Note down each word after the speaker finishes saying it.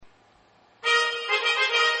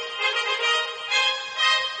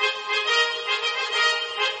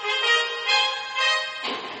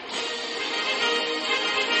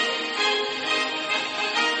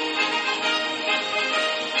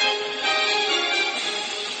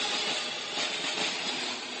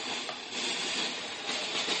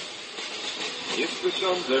If the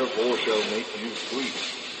Son therefore shall make you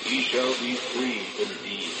free, ye shall be free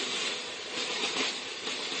indeed.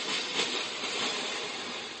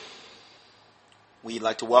 We'd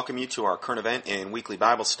like to welcome you to our current event and weekly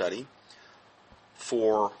Bible study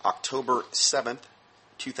for October 7th,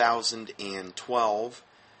 2012.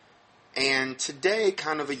 And today,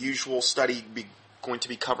 kind of a usual study, going to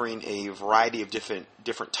be covering a variety of different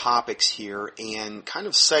topics here and kind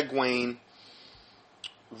of segueing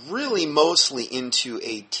really mostly into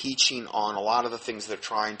a teaching on a lot of the things they're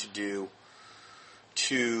trying to do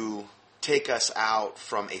to take us out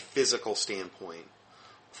from a physical standpoint,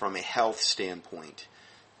 from a health standpoint.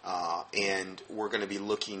 And we're going to be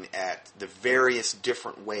looking at the various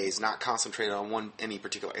different ways, not concentrated on any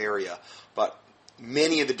particular area, but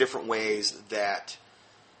many of the different ways that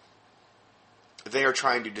they are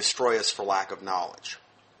trying to destroy us for lack of knowledge.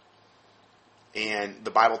 And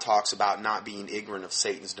the Bible talks about not being ignorant of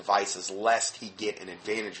Satan's devices, lest he get an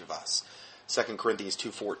advantage of us. 2 Corinthians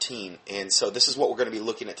 2:14. And so this is what we're going to be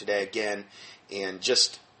looking at today again. And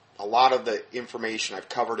just a lot of the information I've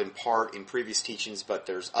covered in part in previous teachings, but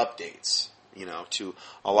there's updates, to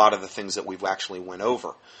a lot of the things that we've actually went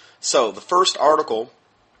over. So the first article,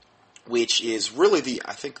 which is really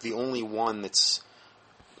I think the only one that's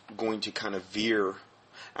going to kind of veer,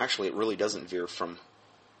 actually it really doesn't veer from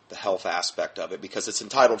the health aspect of it, because it's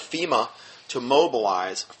entitled FEMA to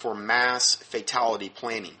Mobilize for Mass Fatality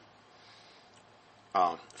Planning.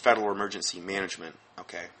 Federal Emergency Management,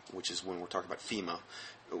 which is when we're talking about FEMA,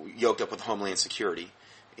 yoked up with Homeland Security.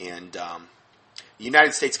 And the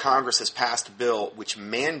United States Congress has passed a bill which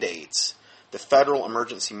mandates the Federal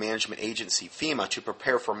Emergency Management Agency, FEMA, to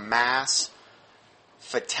prepare for mass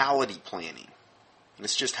fatality planning. And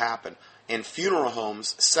this just happened. And funeral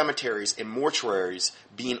homes, cemeteries, and mortuaries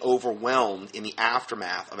being overwhelmed in the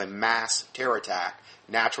aftermath of a mass terror attack,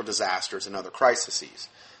 natural disasters, and other crises.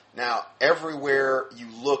 Now, everywhere you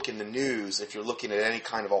look in the news, if you're looking at any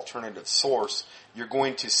kind of alternative source, you're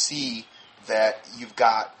going to see that you've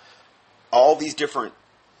got all these different,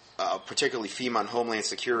 particularly FEMA and Homeland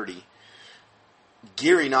Security,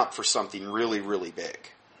 gearing up for something really, really big.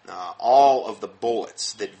 All of the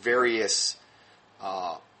bullets that various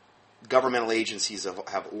governmental agencies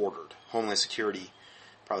have ordered, Homeland Security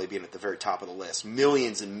probably being at the very top of the list,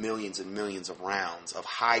 millions and millions and millions of rounds of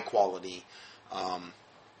high quality,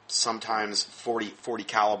 sometimes 40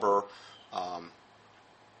 caliber,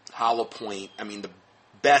 hollow point. I mean, the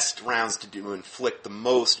best rounds to inflict the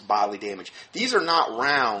most bodily damage. These are not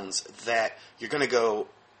rounds that you're going to go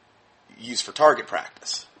use for target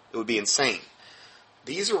practice. It would be insane.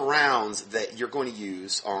 These are rounds that you're going to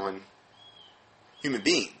use on human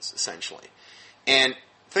beings, essentially. And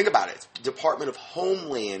think about it. Department of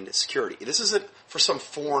Homeland Security. This isn't for some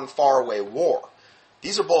foreign, faraway war.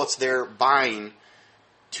 These are bullets they're buying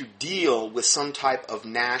to deal with some type of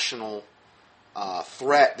national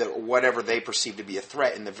threat, that whatever they perceive to be a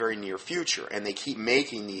threat in the very near future. And they keep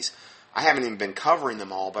making these. I haven't even been covering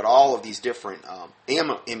them all, but all of these different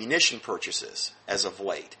ammunition purchases as of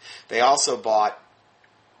late. They also bought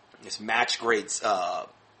this match grades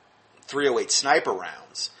 308 sniper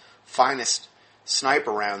rounds, finest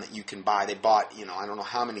sniper round that you can buy. They bought, I don't know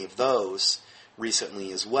how many of those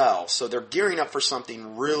recently as well. So they're gearing up for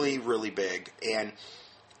something really, really big, and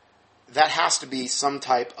that has to be some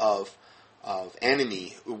type of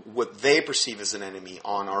enemy, what they perceive as an enemy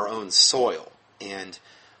on our own soil. And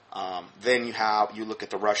then you look at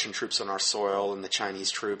the Russian troops on our soil and the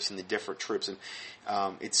Chinese troops and the different troops, and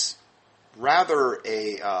it's rather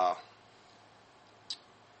a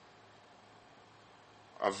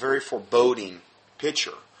very foreboding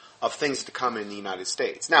picture of things to come in the United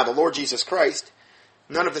States. Now, the Lord Jesus Christ,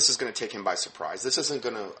 none of this is going to take him by surprise. This isn't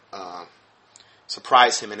going to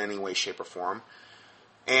surprise him in any way, shape, or form.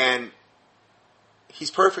 And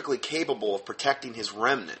he's perfectly capable of protecting his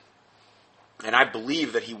remnant. And I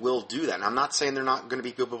believe that he will do that. And I'm not saying there are not going to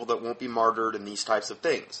be people that won't be martyred and these types of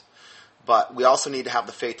things. But we also need to have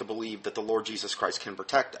the faith to believe that the Lord Jesus Christ can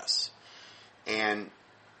protect us. And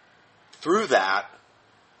through that,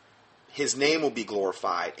 his name will be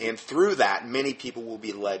glorified. And through that, many people will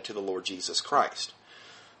be led to the Lord Jesus Christ.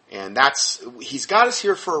 And he's got us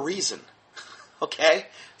here for a reason. Okay?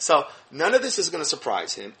 So none of this is going to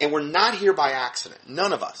surprise him. And we're not here by accident.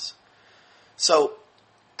 None of us. So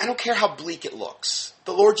I don't care how bleak it looks.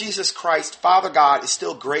 The Lord Jesus Christ, Father God, is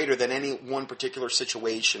still greater than any one particular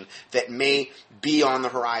situation that may be on the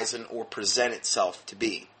horizon or present itself to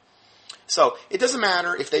be. So it doesn't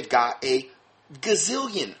matter if they've got a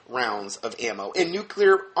gazillion rounds of ammo and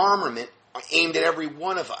nuclear armament aimed at every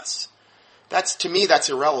one of us. To me, that's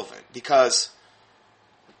irrelevant, because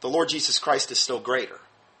the Lord Jesus Christ is still greater.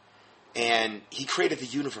 And he created the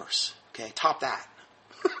universe. Okay, top that.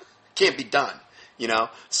 Can't be done, you know.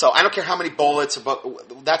 So I don't care how many bullets,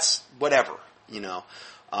 but that's whatever, you know.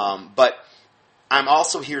 But I'm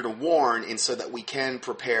also here to warn, and so that we can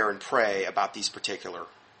prepare and pray about these particular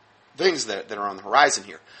things that are on the horizon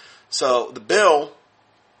here. So the bill,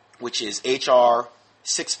 which is H.R.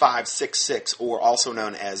 6566, or also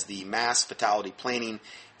known as the Mass Fatality Planning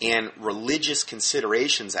and Religious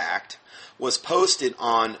Considerations Act, was posted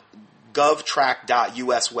on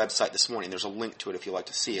govtrack.us website this morning. There's a link to it if you'd like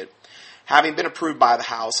to see it. Having been approved by the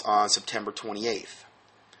House on September 28th.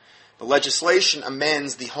 The legislation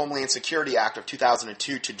amends the Homeland Security Act of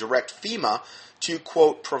 2002 to direct FEMA to,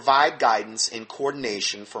 quote, provide guidance and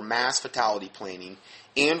coordination for mass fatality planning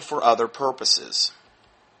and for other purposes.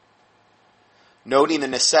 Noting the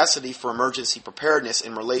necessity for emergency preparedness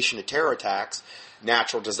in relation to terror attacks,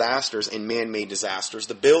 natural disasters, and man-made disasters,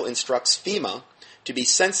 the bill instructs FEMA to be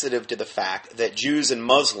sensitive to the fact that Jews and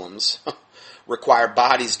Muslims require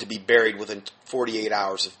bodies to be buried within 48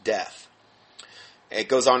 hours of death. It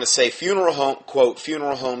goes on to say, quote,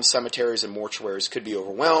 funeral homes, cemeteries, and mortuaries could be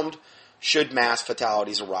overwhelmed should mass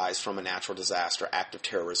fatalities arise from a natural disaster, act of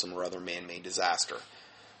terrorism, or other man-made disaster,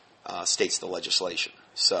 states the legislation.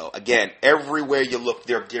 So, again, everywhere you look,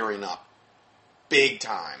 they're gearing up big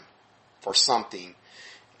time for something.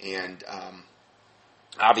 And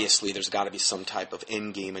obviously, there's got to be some type of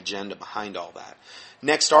endgame agenda behind all that.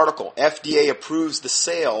 Next article, FDA approves the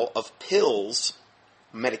sale of pills,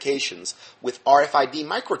 medications, with RFID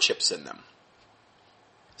microchips in them.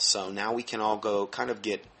 So now we can all go kind of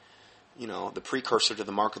get, you know, the precursor to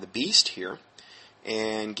the mark of the beast here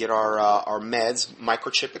and get our meds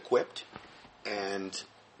microchip equipped. And,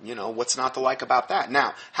 you know, what's not to like about that?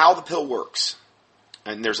 Now, how the pill works.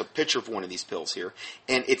 And there's a picture of one of these pills here.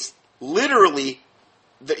 And it's literally,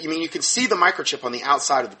 you can see the microchip on the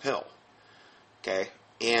outside of the pill. Okay?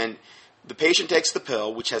 And the patient takes the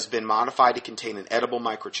pill, which has been modified to contain an edible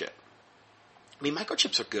microchip. I mean,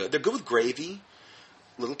 microchips are good. They're good with gravy,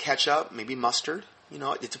 a little ketchup, maybe mustard. You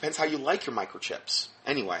know, it depends how you like your microchips.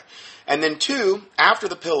 Anyway. And then 2, after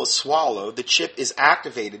the pill is swallowed, the chip is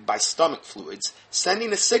activated by stomach fluids,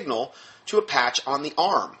 sending a signal to a patch on the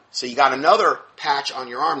arm. So you got another patch on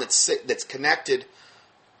your arm that's connected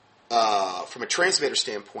from a transmitter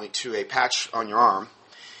standpoint to a patch on your arm.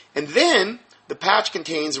 And then the patch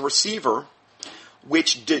contains a receiver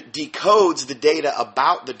which decodes the data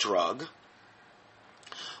about the drug,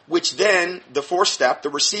 which then, the 4th step, the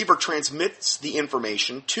receiver transmits the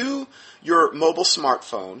information to your mobile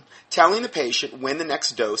smartphone, telling the patient when the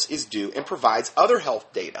next dose is due and provides other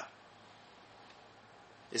health data.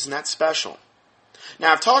 Isn't that special?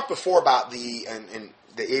 Now, I've talked before about the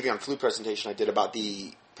avian flu presentation I did about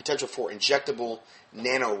the potential for injectable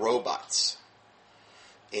nanorobots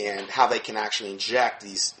and how they can actually inject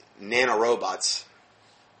these nanorobots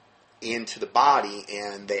into the body,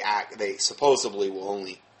 and they supposedly will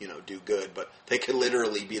only, do good, but they could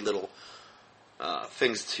literally be little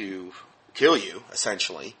things to kill you,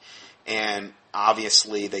 essentially. And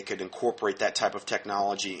obviously they could incorporate that type of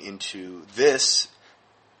technology into this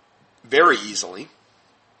very easily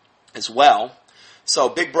as well. So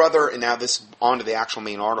Big Brother, and now this on to the actual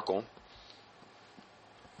main article.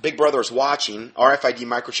 Big Brother is watching. RFID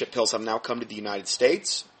microchip pills have now come to the United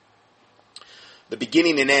States. The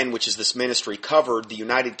beginning and end, which is this ministry, covered the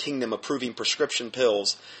United Kingdom approving prescription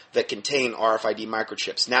pills that contain RFID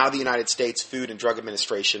microchips. Now the United States Food and Drug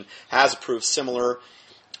Administration has approved similar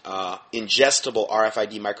ingestible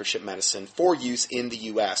RFID microchip medicine for use in the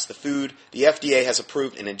U.S. The FDA has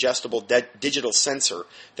approved an ingestible digital sensor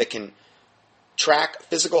that can track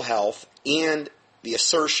physical health and the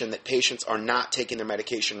assertion that patients are not taking their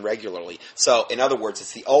medication regularly. So, in other words,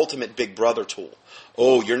 it's the ultimate Big Brother tool.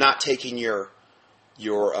 Oh, you're not taking your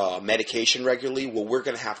medication regularly? Well, we're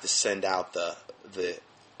going to have to send out the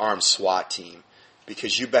armed SWAT team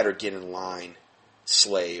because you better get in line,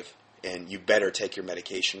 slave, and you better take your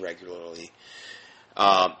medication regularly.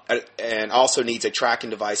 And also needs a tracking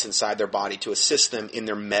device inside their body to assist them in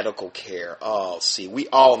their medical care. Oh, see, we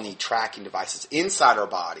all need tracking devices inside our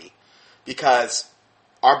body because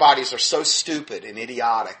our bodies are so stupid and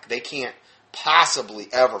idiotic, they can't possibly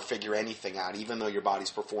ever figure anything out, even though your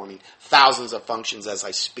body's performing thousands of functions as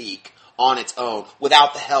I speak on its own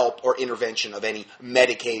without the help or intervention of any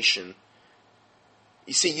medication.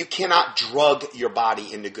 You see, you cannot drug your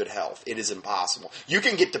body into good health. It is impossible. You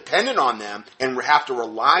can get dependent on them and have to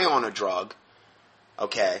rely on a drug,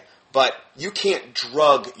 okay, but you can't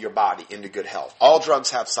drug your body into good health. All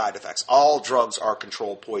drugs have side effects. All drugs are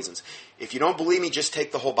controlled poisons. If you don't believe me, just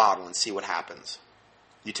take the whole bottle and see what happens.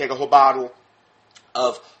 You take a whole bottle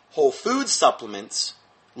of whole food supplements,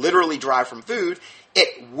 literally derived from food,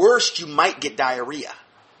 at worst you might get diarrhea.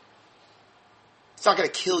 It's not going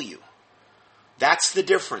to kill you. That's the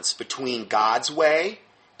difference between God's way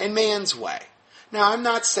and man's way. Now, I'm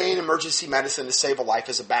not saying emergency medicine to save a life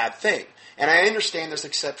is a bad thing. And I understand there's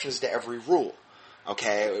exceptions to every rule,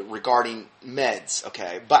 okay, regarding meds,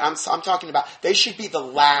 okay. But I'm talking about they should be the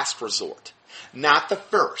last resort, not the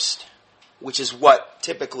first, which is what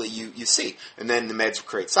typically you see. And then the meds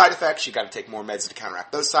create side effects. You've got to take more meds to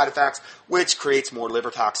counteract those side effects, which creates more liver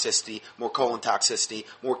toxicity, more colon toxicity,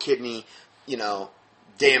 more kidney,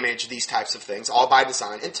 damage, these types of things, all by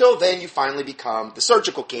design, until then you finally become the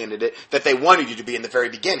surgical candidate that they wanted you to be in the very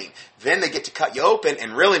beginning. Then they get to cut you open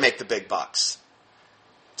and really make the big bucks.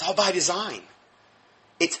 It's all by design.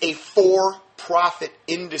 It's a for-profit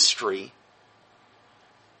industry,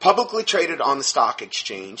 publicly traded on the stock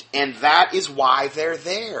exchange, and that is why they're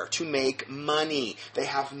there, to make money. They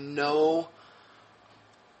have no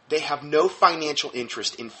financial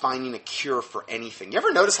interest in finding a cure for anything. You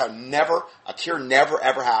ever notice how a cure never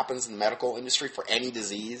ever happens in the medical industry for any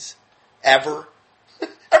disease? Ever?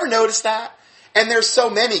 Ever notice that? And there's so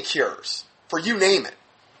many cures for you name it.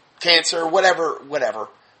 Cancer, whatever.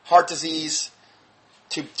 Heart disease,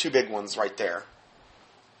 two big ones right there.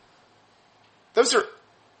 Those are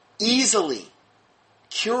easily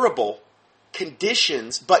curable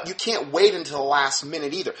conditions, but you can't wait until the last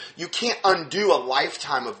minute either. You can't undo a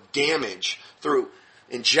lifetime of damage through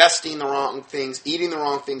ingesting the wrong things, eating the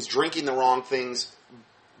wrong things, drinking the wrong things,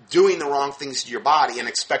 doing the wrong things to your body and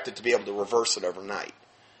expect it to be able to reverse it overnight.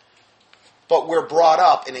 But we're brought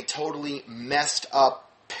up in a totally messed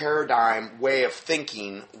up paradigm way of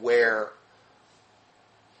thinking where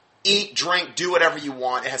eat, drink, do whatever you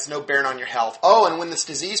want. It has no bearing on your health. Oh, and when this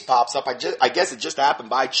disease pops up, I guess it just happened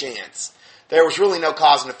by chance. There was really no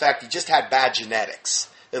cause and effect. You just had bad genetics.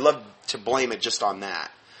 They love to blame it just on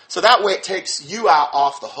that. So that way it takes you out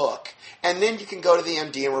off the hook. And then you can go to the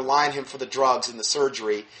MD and rely on him for the drugs and the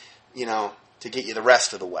surgery, to get you the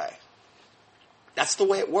rest of the way. That's the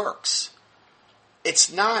way it works.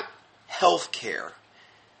 It's not health care.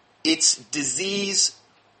 It's disease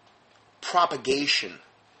propagation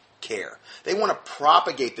care. They want to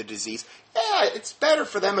propagate the disease. Yeah, it's better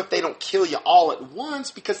for them if they don't kill you all at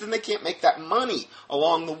once because then they can't make that money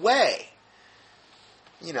along the way.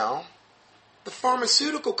 The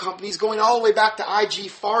pharmaceutical companies going all the way back to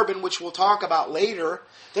IG Farben, which we'll talk about later,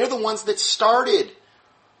 they're the ones that started.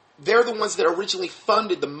 They're the ones that originally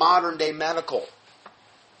funded the modern day medical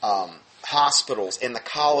hospitals and the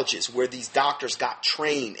colleges where these doctors got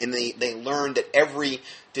trained and they learned that every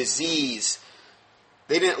disease.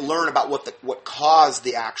 They didn't learn about what caused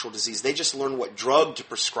the actual disease. They just learned what drug to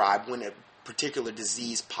prescribe when a particular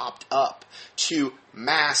disease popped up to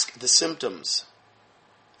mask the symptoms.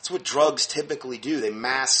 That's what drugs typically do. They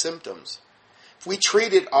mask symptoms. If we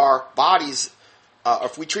treated our bodies,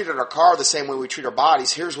 if we treated our car the same way we treat our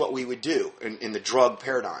bodies, here's what we would do in the drug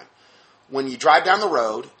paradigm. When you drive down the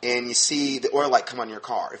road and you see the oil light come on your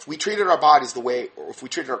car, if we treated our bodies if we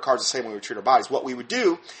treated our cars the same way we treat our bodies, what we would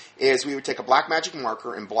do is we would take a black magic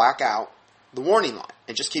marker and black out the warning light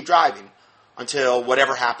and just keep driving until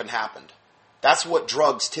whatever happened. That's what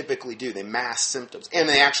drugs typically do. They mask symptoms. And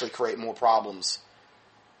they actually create more problems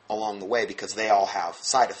along the way because they all have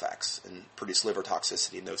side effects and produce liver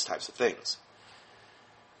toxicity and those types of things.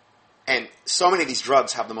 And so many of these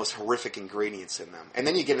drugs have the most horrific ingredients in them. And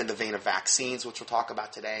then you get into the vein of vaccines, which we'll talk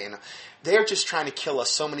about today. And they're just trying to kill us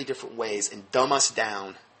so many different ways and dumb us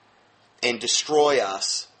down and destroy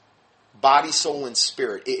us, body, soul, and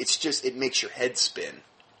spirit. It makes your head spin.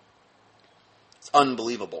 It's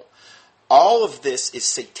unbelievable. All of this is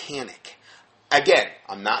satanic. Again,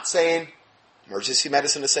 I'm not saying emergency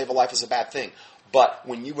medicine to save a life is a bad thing. But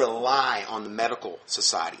when you rely on the medical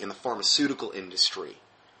society and the pharmaceutical industry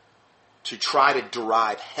to try to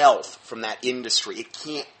derive health from that industry,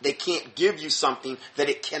 they can't give you something that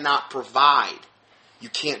it cannot provide. You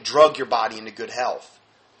can't drug your body into good health.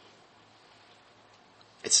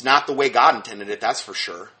 It's not the way God intended it, that's for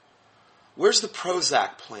sure. Where's the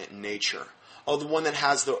Prozac plant in nature? Oh, the one that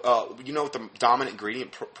has you know what the dominant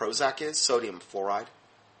ingredient Prozac is? Sodium fluoride.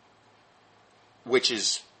 Which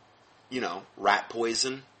is, rat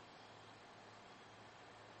poison.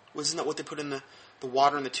 Wasn't that what they put in the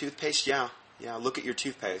water in the toothpaste? Yeah. Look at your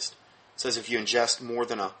toothpaste. It says if you ingest more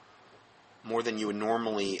than you would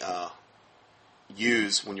normally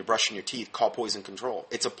use when you're brushing your teeth, call poison control.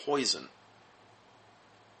 It's a poison.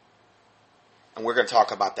 And we're going to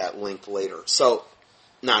talk about that length later. So,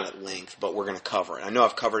 not at length, but we're going to cover it. I know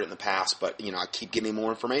I've covered it in the past, but I keep getting more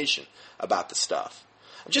information about the stuff.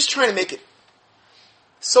 I'm just trying to make it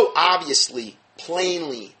so obviously,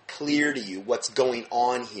 plainly clear to you what's going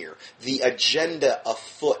on here. The agenda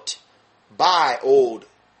afoot by old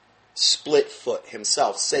split foot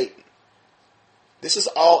himself, Satan. This is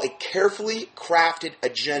all a carefully crafted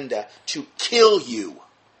agenda to kill you.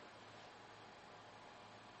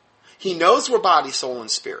 He knows we're body, soul,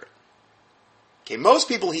 and spirit. Okay, most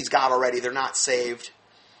people he's got already, they're not saved.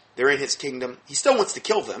 They're in his kingdom. He still wants to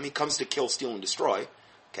kill them. He comes to kill, steal, and destroy.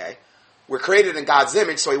 Okay? We're created in God's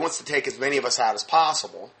image, so he wants to take as many of us out as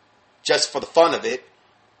possible, just for the fun of it.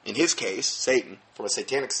 In his case, Satan, from a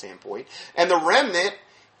satanic standpoint. And the remnant,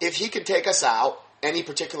 if he can take us out any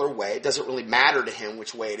particular way, it doesn't really matter to him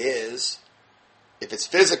which way it is. If it's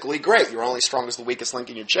physically, great. You're only strong as the weakest link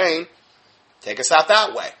in your chain. Take us out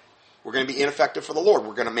that way. We're going to be ineffective for the Lord.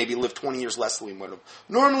 We're going to maybe live 20 years less than we would have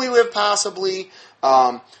normally lived, possibly.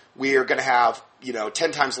 We are going to have,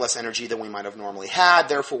 10 times less energy than we might have normally had.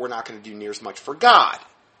 Therefore, we're not going to do near as much for God.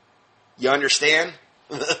 You understand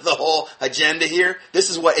the whole agenda here? This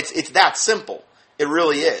is what, it's that simple. It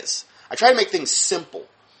really is. I try to make things simple.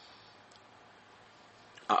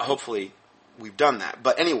 Hopefully, we've done that.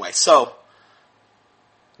 But anyway, so,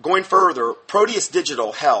 going further, Proteus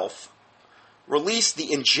Digital Health released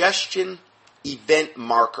the ingestion event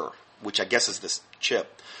marker, which I guess is this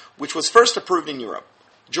chip, which was first approved in Europe.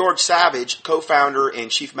 George Savage, co-founder and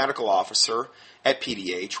chief medical officer at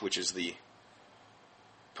PDH, which is the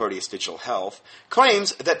Proteus Digital Health,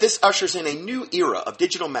 claims that this ushers in a new era of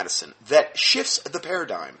digital medicine that shifts the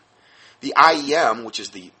paradigm. The IEM, which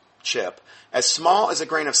is the chip, as small as a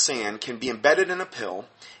grain of sand, can be embedded in a pill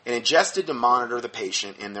and ingested to monitor the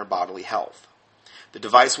patient and their bodily health. The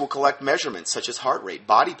device will collect measurements such as heart rate,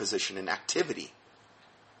 body position, and activity.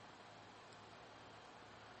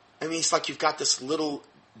 I mean, it's like you've got this little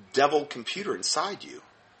devil computer inside you.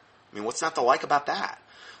 I mean, what's not to like about that?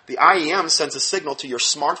 The IEM sends a signal to your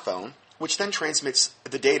smartphone, which then transmits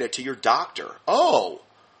the data to your doctor. Oh,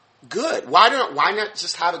 good. Why not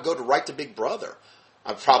just have it go right to Big Brother?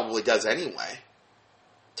 It probably does anyway.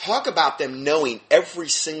 Talk about them knowing every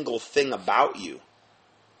single thing about you.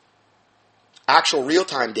 Actual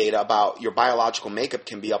real-time data about your biological makeup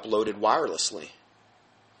can be uploaded wirelessly.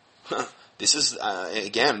 This is,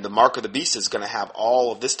 again, the mark of the beast is going to have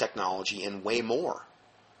all of this technology and way more.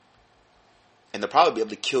 And they'll probably be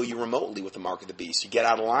able to kill you remotely with the mark of the beast. You get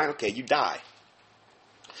out of line, okay, you die.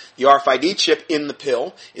 The RFID chip in the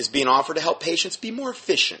pill is being offered to help patients be more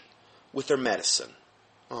efficient with their medicine.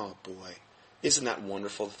 Oh, boy. Isn't that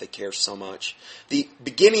wonderful that they care so much? The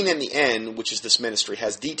beginning and the end, which is this ministry,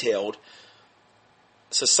 has detailed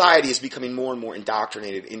society is becoming more and more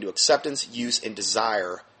indoctrinated into acceptance, use, and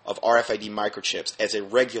desire of RFID microchips as a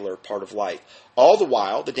regular part of life. All the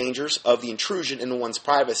while, the dangers of the intrusion into one's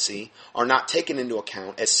privacy are not taken into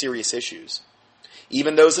account as serious issues.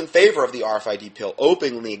 Even those in favor of the RFID pill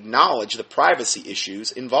openly acknowledge the privacy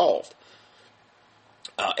issues involved.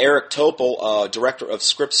 Eric Topol, director of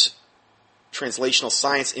Scripps Translational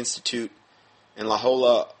Science Institute in La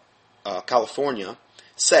Jolla, California,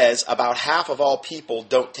 says about half of all people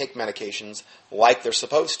don't take medications like they're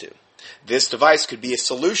supposed to. This device could be a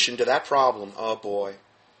solution to that problem. Oh boy.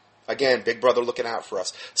 Again, Big Brother looking out for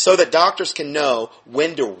us. So that doctors can know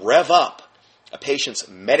when to rev up a patient's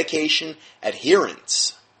medication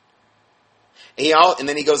adherence. And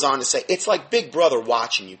then he goes on to say, it's like Big Brother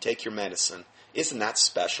watching you take your medicine. Isn't that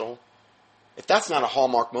special? If that's not a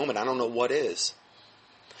hallmark moment, I don't know what is.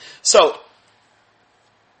 So,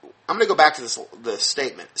 I'm going to go back to the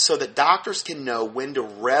statement. So that doctors can know when to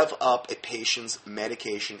rev up a patient's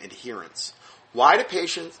medication adherence. Why do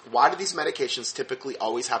these medications typically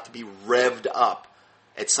always have to be revved up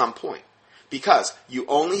at some point? Because you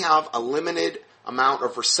only have a limited amount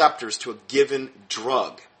of receptors to a given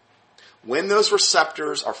drug. When those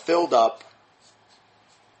receptors are filled up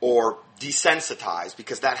or desensitized,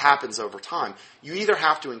 because that happens over time, you either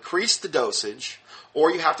have to increase the dosage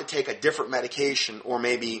or you have to take a different medication or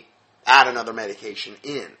maybe add another medication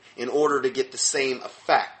in order to get the same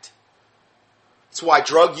effect. That's why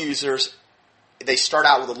drug users, they start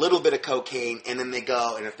out with a little bit of cocaine and then they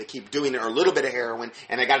go, and if they keep doing it, or a little bit of heroin,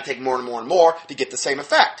 and they got to take more and more and more to get the same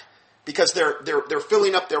effect. Because they're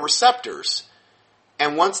filling up their receptors.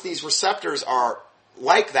 And once these receptors are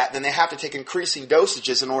like that, then they have to take increasing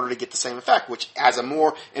dosages in order to get the same effect, which has a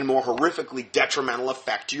more and more horrifically detrimental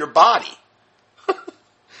effect to your body.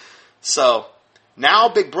 So, now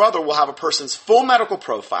Big Brother will have a person's full medical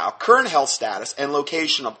profile, current health status, and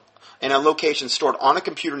a location stored on a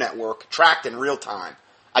computer network, tracked in real time.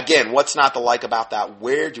 Again, what's not to like about that?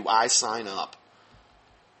 Where do I sign up?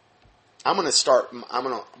 I'm going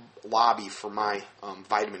to lobby for my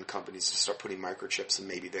vitamin companies to start putting microchips in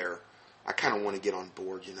maybe there. I kind of want to get on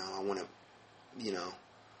board, I want to,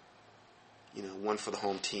 one for the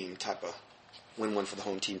home team type of, win one for the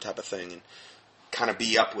home team type of thing, and kind of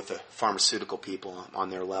be up with the pharmaceutical people on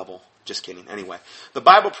their level. Just kidding. Anyway, the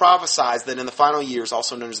Bible prophesies that in the final years,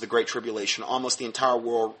 also known as the Great Tribulation, almost the entire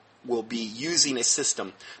world will be using a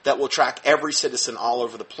system that will track every citizen all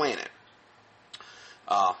over the planet.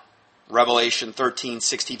 Revelation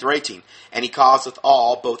 13:16-18. And he causeth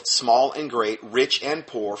all, both small and great, rich and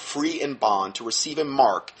poor, free and bond, to receive a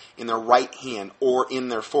mark in their right hand or in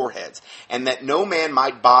their foreheads, and that no man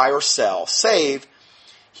might buy or sell, save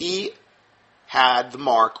he had the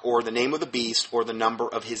mark or the name of the beast or the number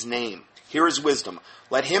of his name. Here is wisdom.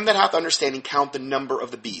 Let him that hath understanding count the number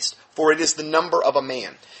of the beast, for it is the number of a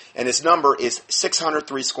man, and his number is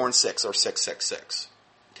 666, or 666.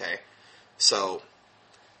 Okay, so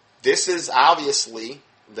this is obviously,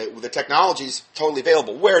 the technology is totally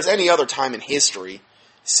available. Whereas any other time in history,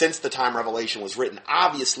 since the time Revelation was written,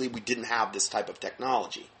 obviously we didn't have this type of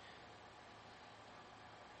technology.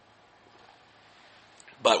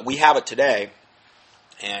 But we have it today,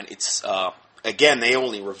 and it's, again, they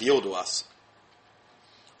only reveal to us,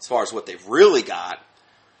 as far as what they've really got,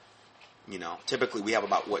 typically we have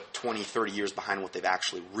about, 20, 30 years behind what they've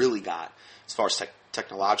actually really got, as far as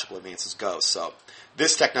technological advances go. So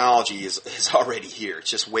this technology is already here. It's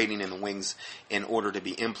just waiting in the wings in order to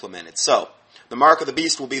be implemented. So the mark of the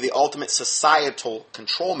beast will be the ultimate societal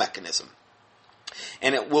control mechanism.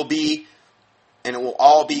 And it will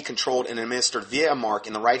all be controlled and administered via a mark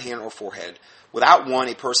in the right hand or forehead. Without one,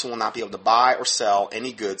 a person will not be able to buy or sell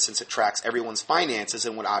any goods, since it tracks everyone's finances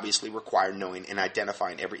and would obviously require knowing and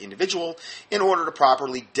identifying every individual in order to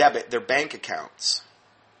properly debit their bank accounts.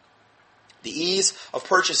 The ease of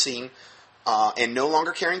purchasing and no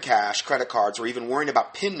longer carrying cash, credit cards, or even worrying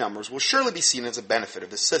about PIN numbers will surely be seen as a benefit of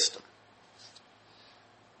this system.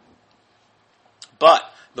 But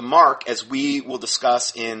the mark, as we will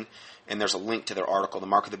discuss and there's a link to their article, The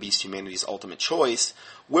Mark of the Beast, Humanity's Ultimate Choice,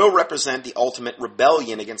 will represent the ultimate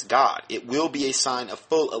rebellion against God. It will be a sign of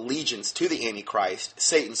full allegiance to the Antichrist,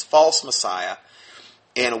 Satan's false Messiah,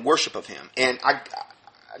 and a worship of him. And I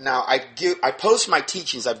post my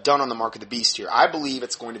teachings I've done on the Mark of the Beast here. I believe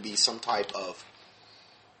it's going to be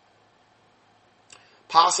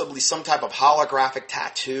possibly some type of holographic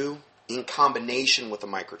tattoo in combination with a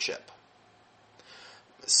microchip.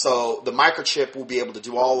 So the microchip will be able to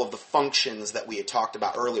do all of the functions that we had talked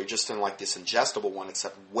about earlier, just in like this ingestible one,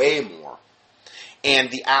 except way more.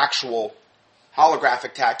 And the actual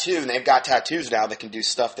holographic tattoo, and they've got tattoos now that can do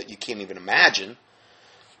stuff that you can't even imagine,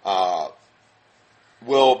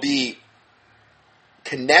 will be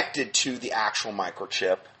connected to the actual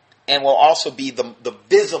microchip, and will also be the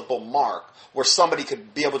visible mark where somebody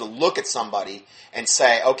could be able to look at somebody and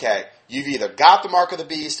say, okay, you've either got the mark of the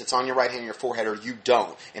beast, it's on your right hand, your forehead, or you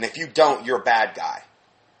don't. And if you don't, you're a bad guy.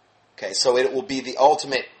 Okay, so it will be the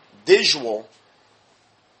ultimate visual,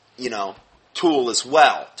 tool as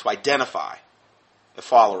well to identify a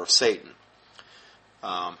follower of Satan.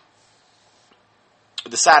 The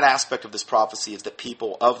sad aspect of this prophecy is that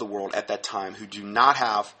people of the world at that time who do not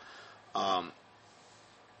have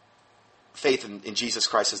faith in Jesus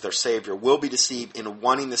Christ as their Savior will be deceived into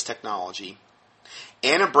wanting this technology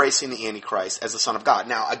and embracing the Antichrist as the Son of God.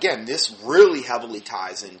 Now, again, this really heavily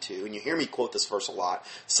ties into, and you hear me quote this verse a lot,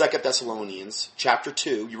 2 Thessalonians chapter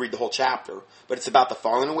 2. You read the whole chapter, but it's about the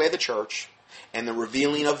falling away of the church and the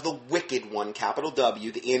revealing of the wicked one, capital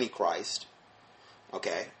W, the Antichrist.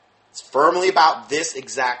 Okay? It's firmly about this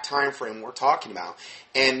exact time frame we're talking about.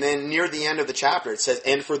 And then near the end of the chapter it says,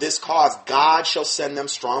 and for this cause God shall send them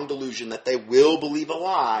strong delusion that they will believe a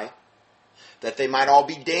lie, that they might all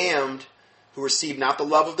be damned, who received not the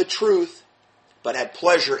love of the truth, but had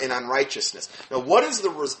pleasure in unrighteousness. Now what is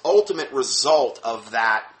the ultimate result of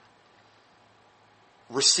that,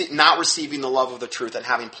 not receiving the love of the truth and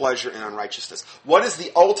having pleasure in unrighteousness? What is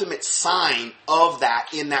the ultimate sign of that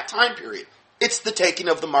in that time period? It's the taking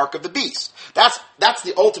of the mark of the beast. That's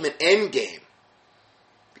the ultimate end game.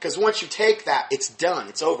 Because once you take that, it's done.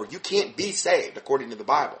 It's over. You can't be saved, according to the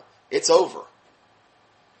Bible. It's over.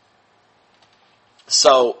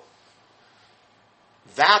 So,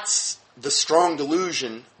 that's the strong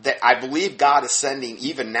delusion that I believe God is sending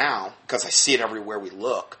even now, because I see it everywhere we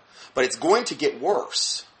look. But it's going to get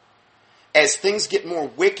worse. As things get more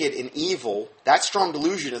wicked and evil, that strong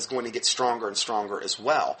delusion is going to get stronger and stronger as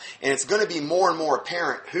well. And it's going to be more and more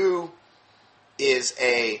apparent who's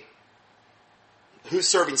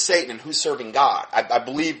serving Satan and who's serving God. I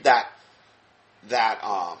believe that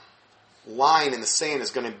line in the sand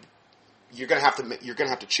is going to you're going to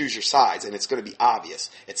have to choose your sides, and it's going to be obvious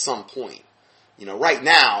at some point. Right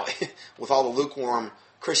now, with all the lukewarm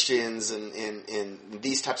Christians and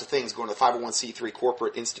these types of things going to 501c3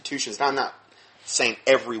 corporate institutions, now I'm not saying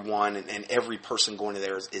everyone and every person going to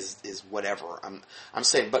there is whatever. I'm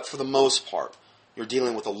saying, but for the most part, you're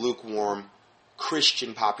dealing with a lukewarm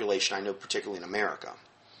Christian population, I know particularly in America.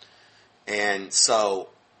 And so,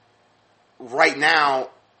 right now,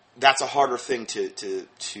 that's a harder thing to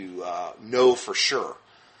know for sure.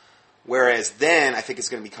 Whereas then, I think it's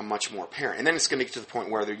going to become much more apparent. And then it's going to get to the point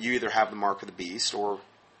where you either have the mark of the beast or,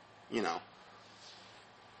 you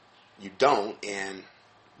don't. And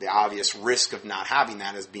the obvious risk of not having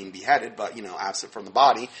that is being beheaded. But, absent from the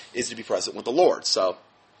body is to be present with the Lord. So,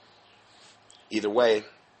 either way,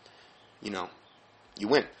 you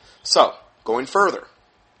win. So, going further.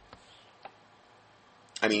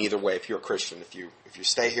 I mean, either way, if you're a Christian, if you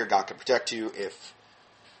stay here, God can protect you. If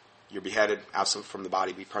you're beheaded, absent from the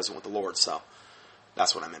body, be present with the Lord. So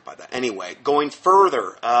that's what I meant by that. Anyway, going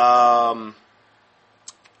further, and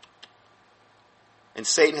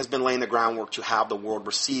Satan has been laying the groundwork to have the world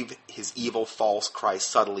receive his evil, false Christ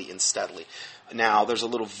subtly and steadily. Now, there's a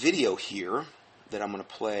little video here that I'm going to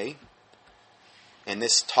play, and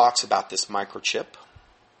this talks about this microchip.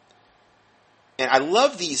 And I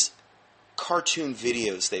love these cartoon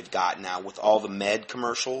videos they've got now with all the med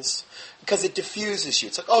commercials because it diffuses you.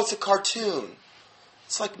 It's like, oh, it's a cartoon.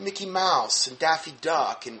 It's like Mickey Mouse and Daffy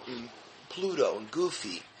Duck and Pluto and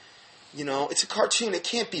Goofy. It's a cartoon. It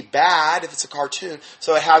can't be bad if it's a cartoon.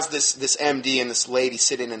 So it has this MD and this lady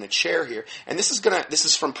sitting in a chair here, and this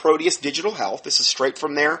is from Proteus Digital Health. This is straight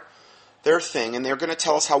from their thing, and they're going to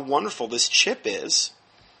tell us how wonderful this chip is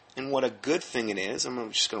and what a good thing it is.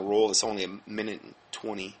 I'm just going to roll this. Only a minute and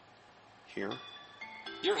 20. Here.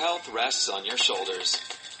 Your health rests on your shoulders.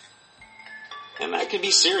 And that can be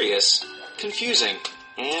serious, confusing,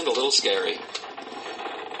 and a little scary.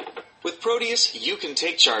 With Proteus, you can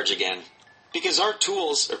take charge again, because our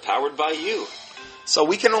tools are powered by you. So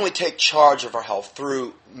we can only take charge of our health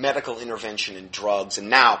through medical intervention and drugs, and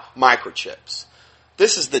now microchips.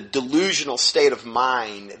 This is the delusional state of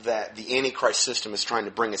mind that the Antichrist system is trying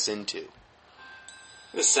to bring us into.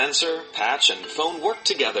 The sensor, patch, and phone work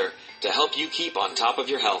together to help you keep on top of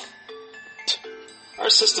your health. Our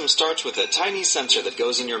system starts with a tiny sensor that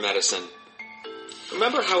goes in your medicine.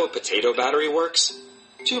 Remember how a potato battery works?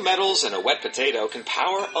 2 metals and a wet potato can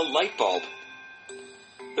power a light bulb.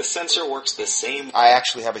 The sensor works the same. I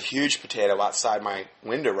actually have a huge potato outside my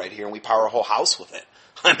window right here, and we power a whole house with it.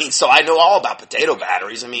 So I know all about potato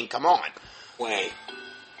batteries. Come on. Way.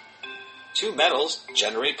 2 metals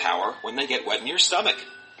generate power when they get wet in your stomach.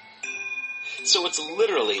 So it's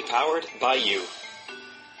literally powered by you.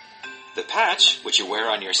 The patch, which you wear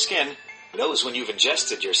on your skin, knows when you've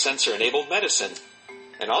ingested your sensor-enabled medicine,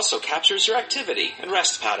 and also captures your activity and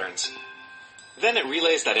rest patterns. Then it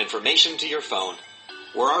relays that information to your phone,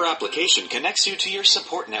 where our application connects you to your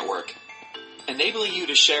support network, enabling you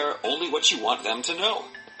to share only what you want them to know.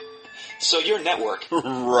 So your network...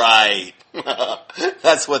 Right.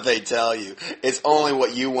 That's what they tell you. It's only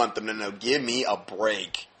what you want them to know. Give me a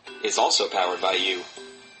break. Is also powered by you.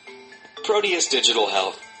 Proteus Digital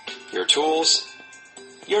Health. Your tools,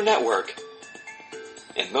 your network,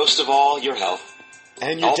 and most of all, your health.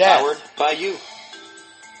 And your all death. Powered by you.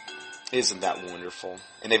 Isn't that wonderful?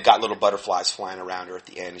 And they've got little butterflies flying around her at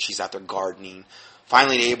the end, and she's out there gardening,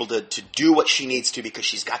 finally able to do what she needs to because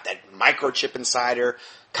she's got that microchip inside her,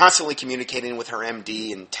 constantly communicating with her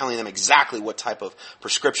MD and telling them exactly what type of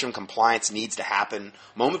prescription compliance needs to happen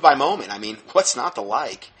moment by moment. What's not to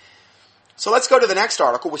like? So let's go to the next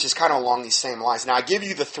article, which is kind of along these same lines. Now, I give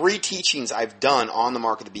you the 3 teachings I've done on the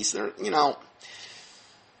Mark of the Beast. I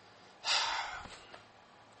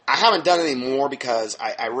haven't done any more because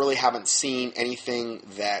I really haven't seen anything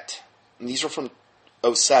that... These are from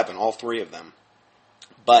 2007, all 3 of them.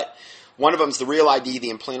 But one of them is the Real ID, the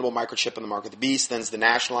implantable microchip, and the Mark of the Beast. Then is the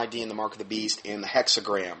National ID and the Mark of the Beast, and the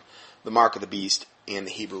hexagram, the Mark of the Beast, and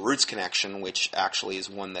the Hebrew Roots Connection, which actually is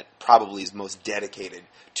one that probably is most dedicated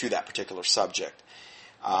to that particular subject.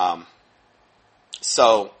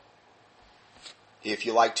 So, if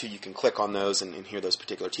you like to, you can click on those and hear those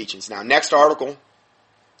particular teachings. Now, next article,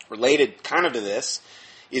 related kind of to this,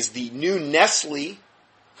 is the new Nestle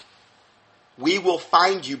We Will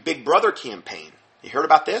Find You Big Brother campaign. You heard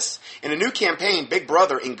about this? In a new campaign, Big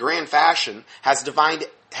Brother, in grand fashion, has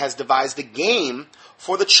devised a game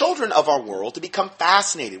for the children of our world to become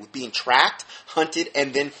fascinated with being tracked, hunted,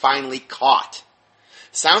 and then finally caught.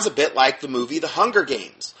 Sounds a bit like the movie The Hunger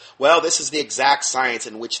Games. Well, this is the exact science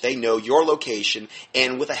in which they know your location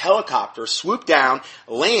and with a helicopter swoop down,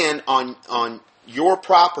 land on your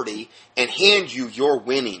property, and hand you your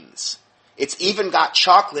winnings. It's even got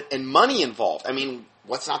chocolate and money involved. I mean,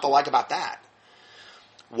 what's not to like about that?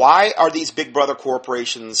 Why are these Big Brother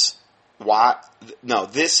corporations...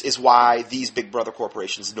 this is why these Big Brother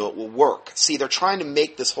corporations know it will work. See, they're trying to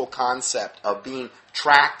make this whole concept of being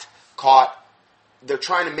tracked, caught, they're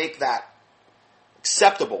trying to make that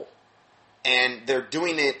acceptable. And they're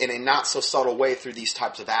doing it in a not so subtle way through these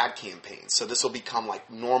types of ad campaigns. So this will become like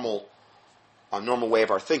a normal way of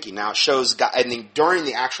our thinking. Now it shows, and then during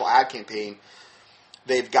the actual ad campaign,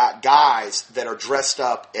 they've got guys that are dressed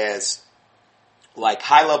up as like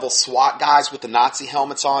high-level SWAT guys with the Nazi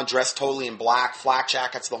helmets on, dressed totally in black, flak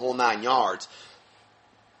jackets, the whole 9 yards.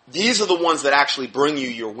 These are the ones that actually bring you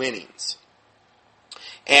your winnings.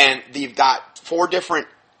 And you've got 4 different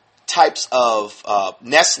types of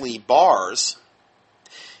Nestle bars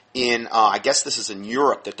in, I guess this is in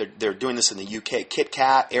Europe, that they're doing this in the UK. Kit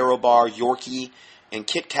Kat, Aerobar, Yorkie, and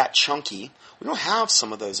Kit Kat Chunky. We don't have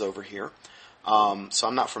some of those over here, so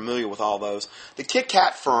I'm not familiar with all those. The Kit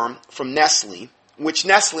Kat firm from Nestle, which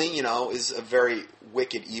Nestle, is a very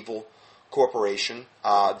wicked, evil corporation.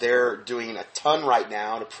 They're doing a ton right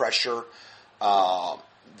now to pressure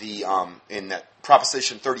in that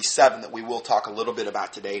Proposition 37 that we will talk a little bit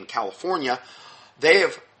about today in California. They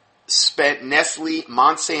have spent Nestle,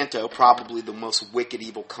 Monsanto, probably the most wicked,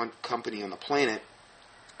 evil company on the planet,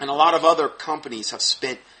 and a lot of other companies have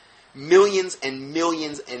spent millions and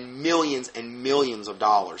millions and millions and millions of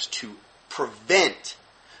dollars to prevent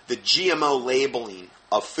the GMO labeling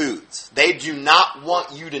of foods. They do not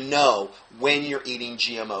want you to know when you're eating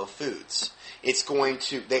GMO foods. It's going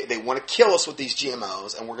to, they want to kill us with these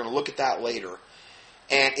GMOs, and we're going to look at that later.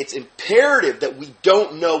 And it's imperative that we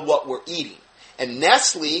don't know what we're eating. And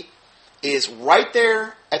Nestle is right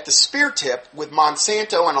there at the spear tip with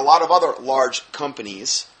Monsanto and a lot of other large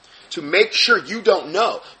companies to make sure you don't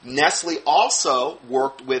know. Nestle also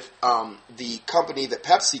worked with the company that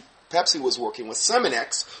Pepsi was working with,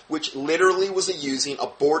 Seminex, which literally was using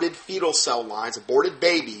aborted fetal cell lines, aborted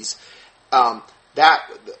babies,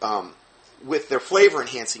 with their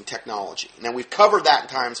flavor-enhancing technology. Now, we've covered that in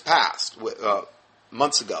times past,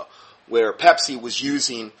 months ago, where Pepsi was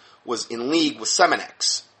in league with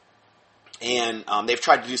Seminex. And they've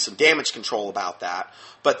tried to do some damage control about that.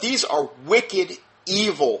 But these are wicked,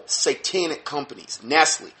 evil, satanic companies.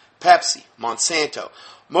 Nestle, Pepsi, Monsanto.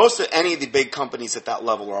 Most of any of the big companies at that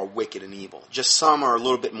level are wicked and evil. Just some are a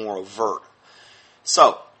little bit more overt.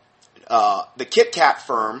 So, the Kit Kat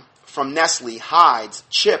firm from Nestle hides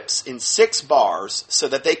chips in 6 bars so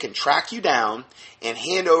that they can track you down and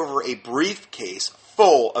hand over a briefcase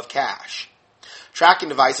full of cash. Tracking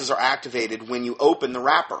devices are activated when you open the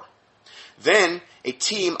wrapper. Then, a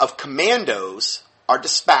team of commandos are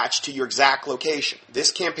dispatched to your exact location. This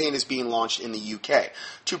campaign is being launched in the UK.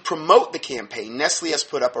 To promote the campaign, Nestle has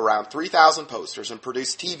put up around 3,000 posters and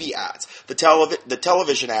produced TV ads. The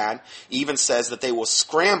television ad even says that they will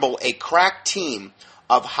scramble a crack team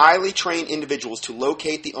of highly trained individuals to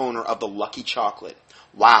locate the owner of the Lucky Chocolate.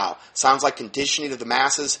 Wow, sounds like conditioning of the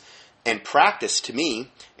masses and practice to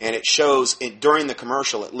me. And it shows during the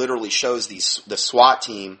commercial. It literally shows the SWAT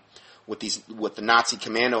team with the Nazi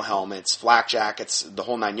commando helmets, flak jackets, the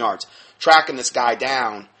whole 9 yards, tracking this guy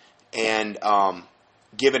down and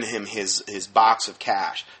giving him his box of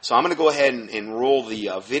cash. So I'm going to go ahead and roll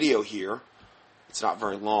the video here. It's not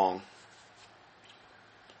very long.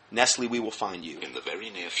 Nestle, we will find you. In the very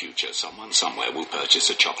near future, someone somewhere will purchase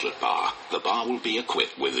a chocolate bar. The bar will be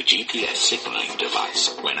equipped with a GPS signaling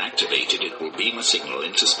device. When activated, it will beam a signal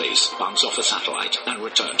into space, bounce off a satellite, and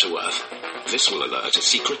return to Earth. This will alert a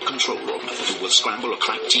secret control room who will scramble a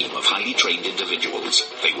crack team of highly trained individuals.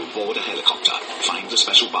 They will board a helicopter, find the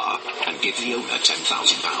special bar, and give the owner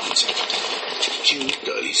 £10,000. Cue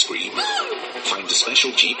girly scream. Find a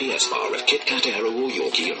special GPS bar at Kit Kat, Aero, or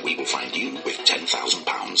Yorkie, and we will find you with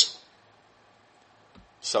 £10,000.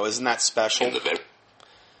 So isn't that special?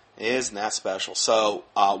 Isn't that special? So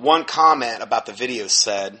one comment about the video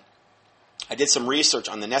said, I did some research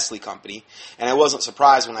on the Nestle company, and I wasn't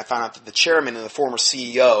surprised when I found out that the chairman and the former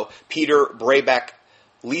CEO, Peter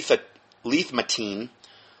Brabeck-Liethmatine,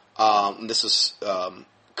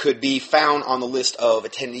 could be found on the list of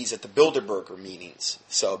attendees at the Bilderberger meetings.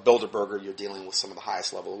 So Bilderberger, you're dealing with some of the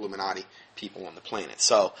highest level Illuminati people on the planet.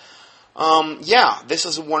 So, this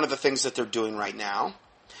is one of the things that they're doing right now.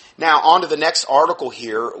 Now, on to the next article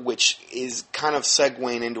here, which is kind of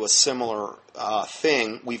segueing into a similar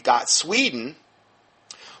thing. We've got Sweden,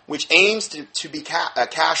 which aims to be a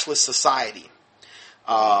cashless society.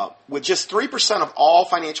 with just 3% of all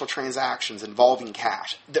financial transactions involving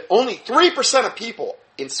cash. Only 3% of people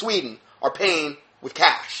in Sweden are paying with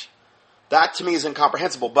cash. That to me is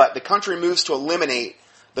incomprehensible, but the country moves to eliminate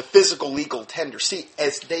the physical legal tender. See,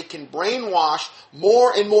 as they can brainwash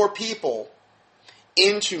more and more people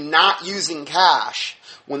into not using cash,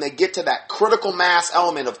 when they get to that critical mass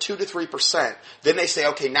element of 2 to 3%, then they say,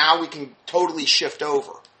 okay, now we can totally shift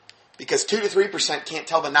over. Because 2 to 3% can't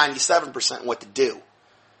tell the 97% what to do.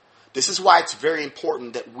 This is why it's very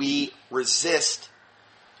important that we resist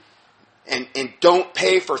and don't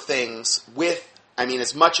pay for things with,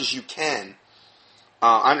 as much as you can.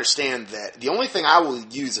 I understand that the only thing I will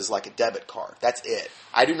use is like a debit card. That's it.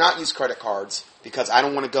 I do not use credit cards because I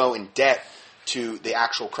don't want to go in debt to the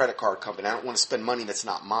actual credit card company. I don't want to spend money that's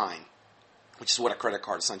not mine, which is what a credit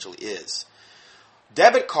card essentially is.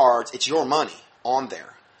 Debit cards, it's your money on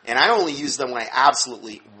there. And I only use them when I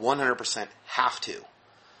absolutely 100% have to.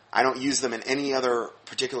 I don't use them in any other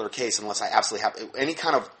particular case unless I absolutely have. Any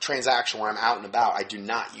kind of transaction where I'm out and about, I do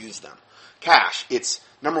not use them. Cash, it's,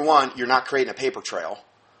 number one, you're not creating a paper trail,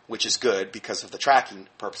 which is good because of the tracking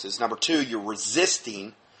purposes. Number two, you're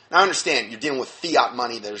resisting. Now, I understand you're dealing with fiat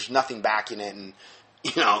money. There's nothing backing it. And,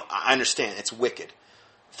 I understand it's wicked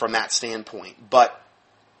from that standpoint. But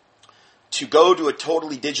to go to a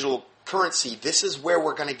totally digital currency, this is where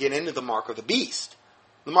we're going to get into the mark of the beast.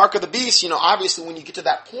 The mark of the beast, obviously when you get to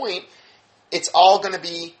that point, it's all going to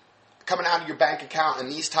be coming out of your bank account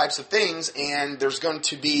and these types of things, and there's going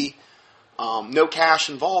to be no cash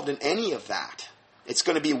involved in any of that. It's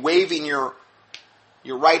going to be waving your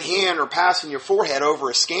right hand or passing your forehead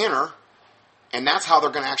over a scanner, and that's how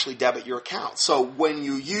they're going to actually debit your account. So when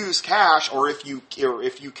you use cash, or if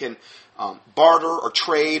you can barter or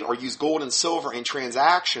trade or use gold and silver in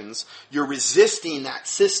transactions, you're resisting that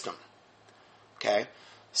system. Okay?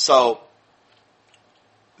 So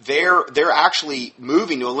they're actually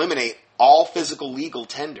moving to eliminate all physical legal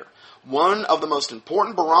tender. One of the most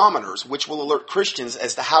important barometers which will alert Christians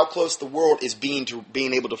as to how close the world is being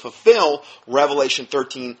able to fulfill Revelation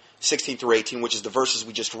 13, 16 through 18, which is the verses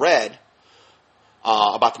we just read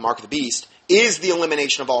about the mark of the beast, is the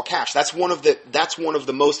elimination of all cash. That's one of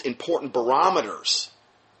the most important barometers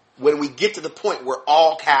when we get to the point where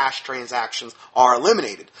all cash transactions are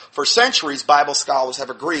eliminated. For centuries, Bible scholars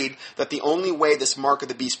have agreed that the only way this mark of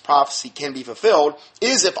the beast prophecy can be fulfilled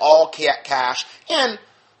is if all cash and,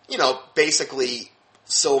 basically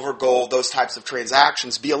silver, gold, those types of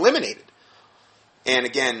transactions be eliminated. And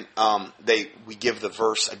again, we give the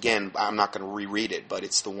verse again. I'm not going to reread it, but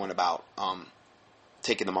it's the one about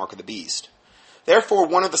taking the mark of the beast. Therefore,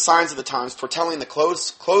 one of the signs of the times foretelling the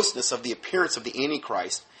closeness of the appearance of the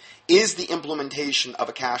Antichrist is the implementation of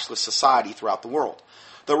a cashless society throughout the world.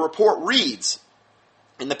 The report reads,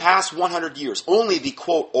 in the past 100 years, only the,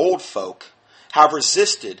 quote, old folk have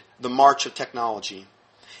resisted the march of technology.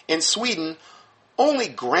 In Sweden, only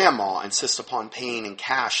grandma insists upon paying in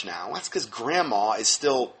cash now. That's because grandma is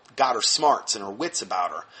still got her smarts and her wits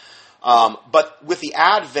about her. But with the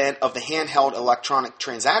advent of the handheld electronic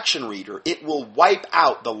transaction reader, it will wipe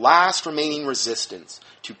out the last remaining resistance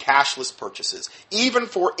to cashless purchases, even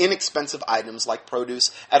for inexpensive items like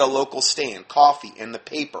produce at a local stand, coffee, and the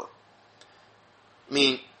paper.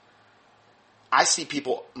 I see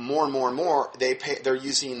people more and more and more, they're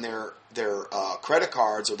using their credit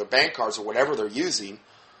cards or their bank cards or whatever they're using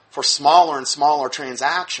for smaller and smaller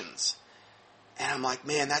transactions. And I'm like,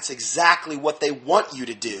 man, that's exactly what they want you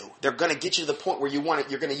to do. They're going to get you to the point where you want it.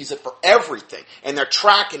 You're going to use it for everything. And they're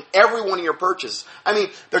tracking every one of your purchases.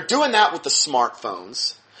 They're doing that with the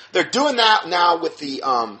smartphones. They're doing that now with the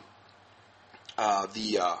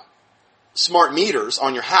smart meters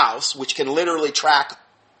on your house, which can literally track,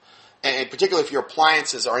 and particularly if your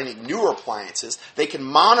appliances are any newer appliances, they can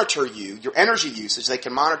monitor your energy usage. They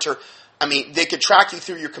can monitor, they can track you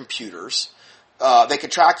through your computers. They can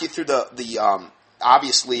track you through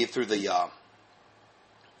obviously through the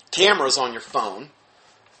cameras on your phone.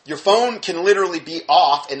 Your phone can literally be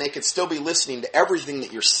off and they could still be listening to everything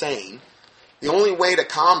that you're saying. The only way to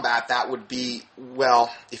combat that would be,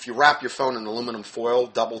 if you wrap your phone in aluminum foil,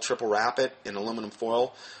 double, triple wrap it in aluminum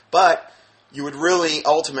foil. But you would really,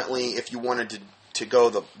 ultimately, if you wanted to go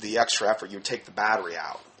the extra effort, you would take the battery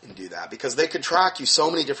out and do that. Because they could track you so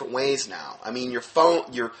many different ways now. Your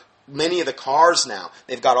phone, many of the cars now,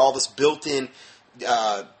 they've got all this built-in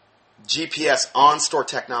GPS OnStar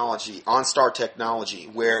technology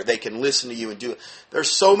where they can listen to you and do it.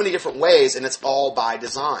 There's so many different ways, and it's all by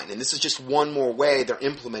design. And this is just one more way they're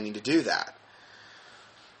implementing to do that.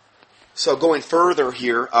 So going further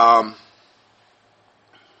here,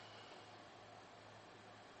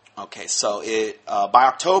 Okay, so by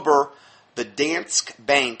October, the Danske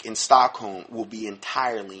Bank in Stockholm will be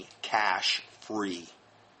entirely cash-free.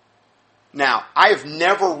 Now, I have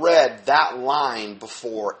never read that line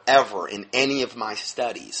before, ever, in any of my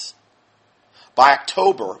studies. By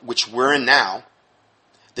October, which we're in now,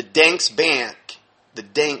 the Danske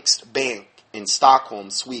Bank in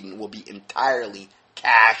Stockholm, Sweden, will be entirely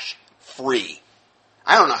cash-free.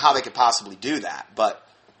 I don't know how they could possibly do that, but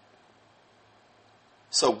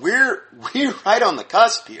so we're right on the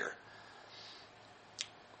cusp here.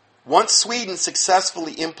 Once Sweden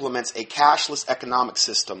successfully implements a cashless economic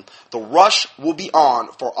system, the rush will be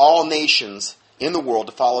on for all nations in the world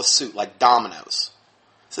to follow suit like dominoes.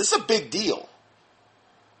 So this is a big deal.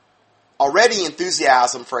 Already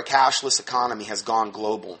enthusiasm for a cashless economy has gone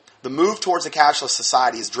global. The move towards a cashless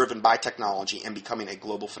society is driven by technology and becoming a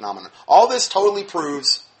global phenomenon. All this totally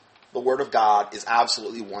proves the Word of God is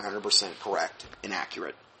absolutely 100% correct and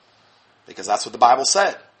accurate. Because that's what the Bible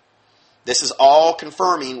said. This is all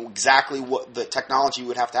confirming exactly what the technology you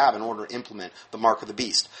would have to have in order to implement the Mark of the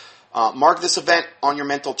Beast. Mark this event on your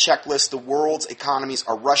mental checklist. The world's economies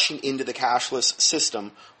are rushing into the cashless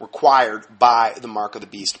system required by the Mark of the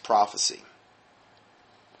Beast prophecy.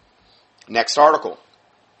 Next article.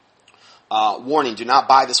 Warning, do not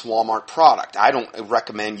buy this Walmart product. I don't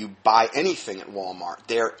recommend you buy anything at Walmart.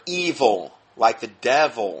 They're evil, like the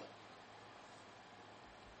devil.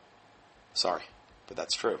 Sorry, but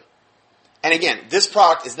that's true. And again, this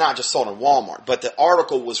product is not just sold in Walmart, but the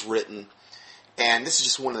article was written, and this is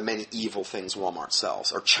just one of the many evil things Walmart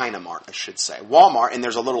sells, or China Mart, I should say. Walmart, and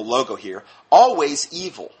there's a little logo here, always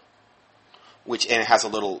evil, and it has a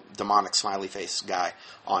little demonic smiley face guy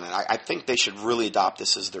on it. I think they should really adopt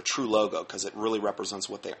this as their true logo, because it really represents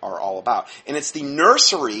what they are all about. And it's the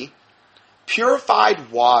Nursery Purified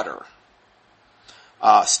Water,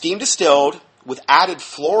 steam distilled with added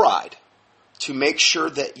fluoride to make sure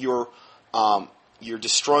that you're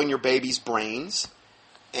destroying your baby's brains,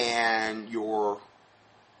 and you're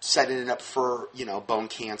setting it up for, bone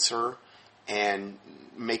cancer, and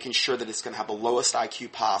making sure that it's going to have the lowest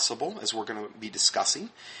IQ possible, as we're going to be discussing.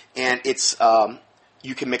 And it's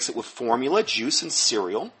you can mix it with formula, juice, and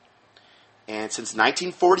cereal. And since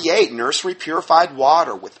 1948, Nursery Purified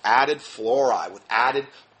Water with added fluoride, with added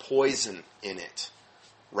poison in it.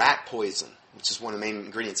 Rat poison, which is one of the main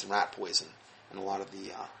ingredients in rat poison in a lot of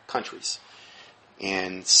the countries.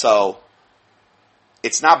 And so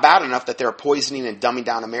it's not bad enough that they're poisoning and dumbing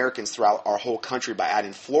down Americans throughout our whole country by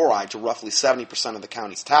adding fluoride to roughly 70% of the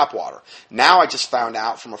county's tap water. Now I just found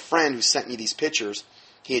out from a friend who sent me these pictures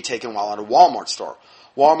he had taken while at a Walmart store.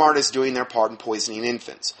 Walmart is doing their part in poisoning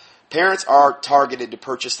infants. Parents are targeted to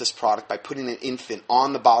purchase this product by putting an infant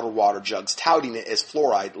on the bottled water jugs, touting it as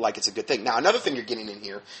fluoride like it's a good thing. Now, another thing you're getting in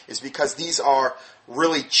here is because these are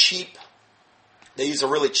really cheap. They use a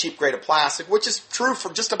really cheap grade of plastic, which is true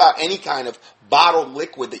for just about any kind of bottled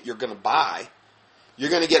liquid that you're going to buy. You're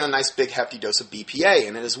going to get a nice big hefty dose of BPA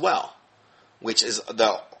in it as well, which is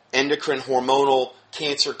the endocrine hormonal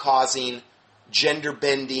cancer-causing,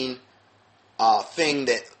 gender-bending thing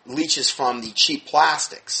that leaches from the cheap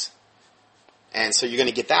plastics. And so you're going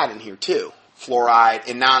to get that in here too. Fluoride,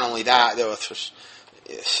 and not only that,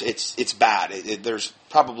 it's bad. There's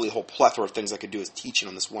probably a whole plethora of things I could do as teaching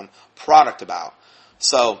on this one product about.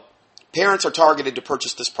 So, parents are targeted to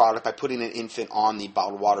purchase this product by putting an infant on the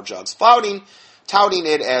bottled water jugs. Touting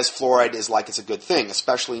it as fluoride is like it's a good thing,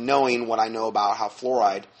 especially knowing what I know about how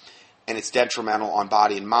fluoride and it's detrimental on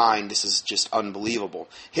body and mind. This is just unbelievable.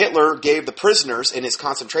 Hitler gave the prisoners in his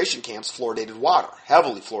concentration camps fluoridated water,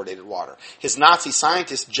 heavily fluoridated water. His Nazi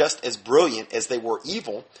scientists, just as brilliant as they were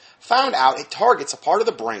evil, found out it targets a part of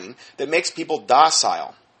the brain that makes people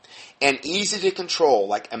docile and easy to control,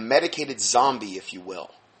 like a medicated zombie, if you will.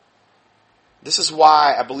 This is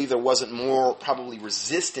why I believe there wasn't more, probably,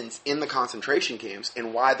 resistance in the concentration camps,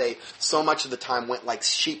 and why they so much of the time went like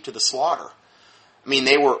sheep to the slaughter. I mean,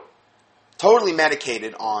 they were totally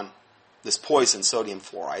medicated on this poison, sodium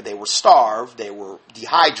fluoride. They were starved, they were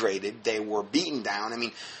dehydrated, they were beaten down. I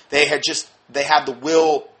mean, they had the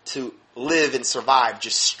will to live and survive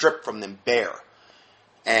just stripped from them bare.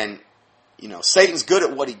 And, Satan's good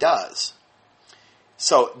at what he does.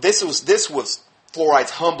 So this was fluoride's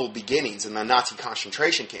humble beginnings in the Nazi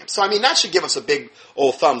concentration camps. So, that should give us a big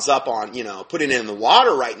old thumbs up on, putting it in the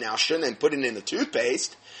water right now, shouldn't it? And putting it in the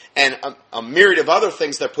toothpaste. And a myriad of other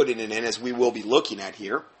things they're putting it in, as we will be looking at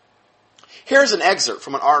here. Here's an excerpt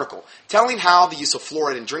from an article telling how the use of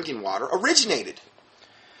fluoride in drinking water originated.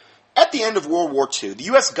 At the end of World War II, the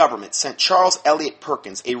U.S. government sent Charles Eliot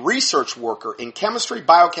Perkins, a research worker in chemistry,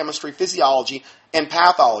 biochemistry, physiology, and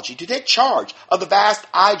pathology, to take charge of the vast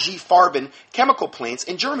IG Farben chemical plants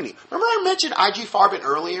in Germany. Remember I mentioned IG Farben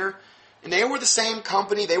earlier? And they were the same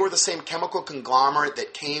company, they were the same chemical conglomerate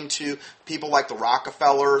that came to people like the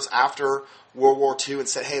Rockefellers after World War II and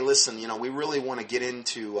said, hey, listen, we really want to get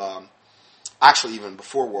into, actually even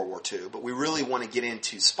before World War II, but we really want to get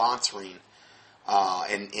into sponsoring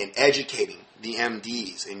and educating the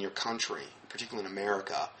MDs in your country, particularly in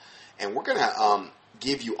America. And we're going to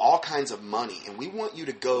give you all kinds of money. And we want you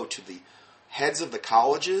to go to the heads of the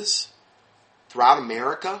colleges throughout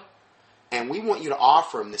America, and we want you to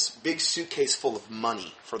offer them this big suitcase full of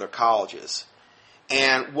money for their colleges.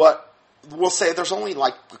 And what we'll say, there's only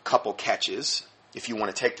like a couple catches if you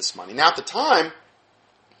want to take this money. Now, at the time,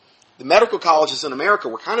 the medical colleges in America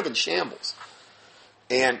were kind of in shambles.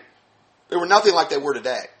 And they were nothing like they were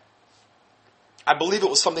today. I believe it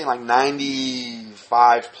was something like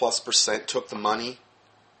 95+% took the money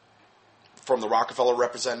from the Rockefeller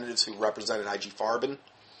representatives who represented IG Farben.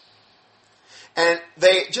 And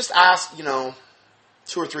they just asked, 2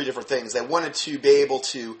 or 3 different things. They wanted to be able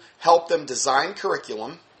to help them design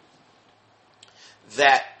curriculum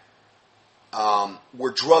that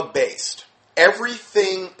were drug-based.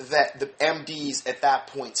 Everything that the MDs at that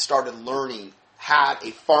point started learning had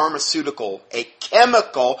a pharmaceutical, a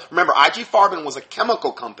chemical. Remember, IG Farben was a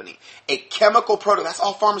chemical company. A chemical product. That's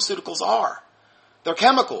all pharmaceuticals are. They're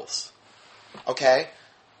chemicals. Okay?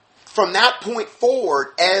 From that point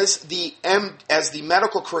forward, as the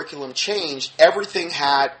medical curriculum changed, everything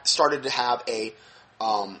had started to have a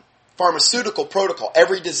pharmaceutical protocol.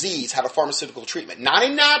 Every disease had a pharmaceutical treatment. Not a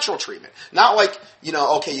natural treatment. Not like, you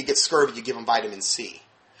get scurvy, you give them vitamin C.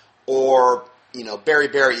 Or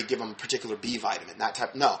beriberi, you give them a particular B vitamin, that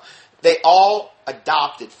type. No. They all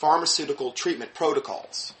adopted pharmaceutical treatment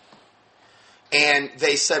protocols. And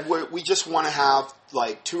they said, we just want to have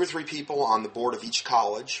like 2 or 3 people on the board of each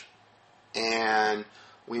college. And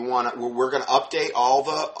we're going to update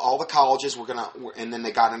all the colleges. And then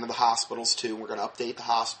they got into the hospitals too. We're going to update the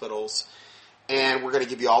hospitals. And we're going to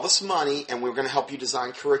give you all this money, and we're going to help you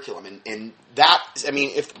design curriculum. And that,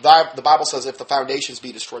 if the Bible says, if the foundations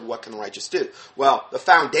be destroyed, what can the righteous do? Well, the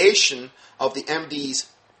foundation of the MD's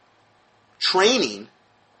training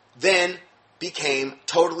then became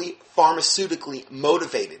totally pharmaceutically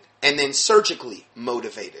motivated and then surgically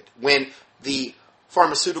motivated. When the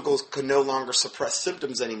pharmaceuticals could no longer suppress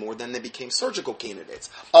symptoms anymore, then they became surgical candidates.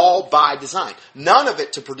 All by design. None of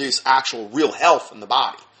it to produce actual real health in the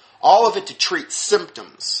body. All of it to treat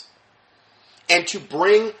symptoms and to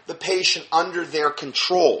bring the patient under their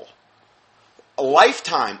control. A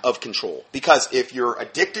lifetime of control. Because if you're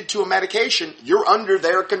addicted to a medication, you're under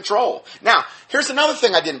their control. Now, here's another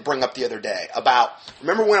thing I didn't bring up the other day about,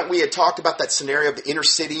 remember when we had talked about that scenario of the inner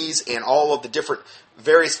cities and all of the different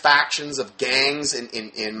various factions of gangs and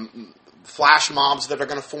flash mobs that are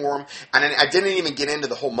going to form? And I didn't even get into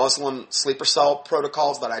the whole Muslim sleeper cell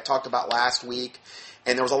protocols that I talked about last week.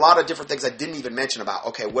 And there was a lot of different things I didn't even mention about,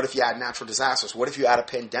 okay, what if you add natural disasters? What if you add a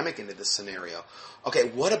pandemic into this scenario? Okay,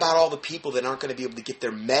 what about all the people that aren't going to be able to get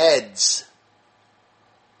their meds?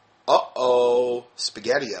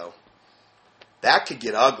 Spaghetti-O. That could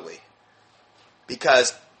get ugly.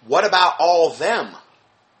 Because what about all of them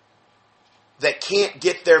that can't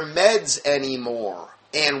get their meds anymore?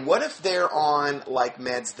 And what if they're on like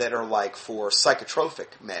meds that are like for psychotropic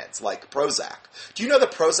meds, like Prozac? Do you know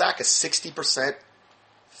that Prozac is 60%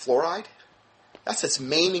 fluoride? That's its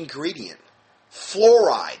main ingredient.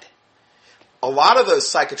 Fluoride. A lot of those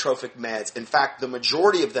psychotropic meds, in fact, the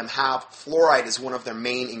majority of them have fluoride as one of their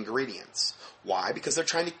main ingredients. Why? Because they're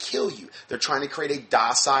trying to kill you. They're trying to create a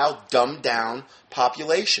docile, dumbed-down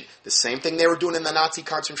population. The same thing they were doing in the Nazi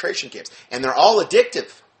concentration camps. And they're all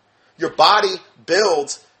addictive. Your body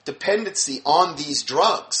builds dependency on these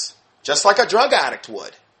drugs, just like a drug addict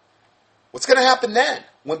would. What's going to happen then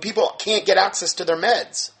when people can't get access to their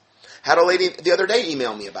meds? Had a lady the other day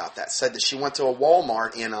email me about that. Said that she went to a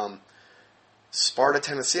Walmart in Sparta,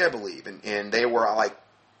 Tennessee, I believe. And they were like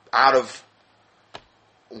out of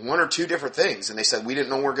 1 or 2 different things. And they said, we didn't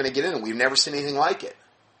know we were going to get in. We've never seen anything like it.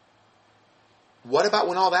 What about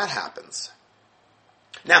when all that happens?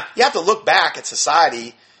 Now, you have to look back at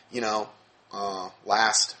society,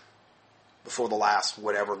 before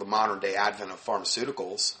the modern day advent of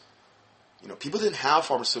pharmaceuticals. People didn't have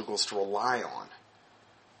pharmaceuticals to rely on.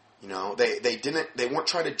 They weren't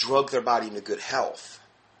trying to drug their body into good health.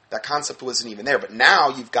 That concept wasn't even there. But now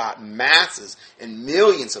you've got masses and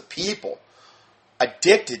millions of people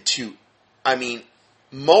addicted to,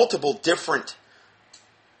 multiple different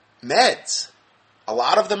meds. A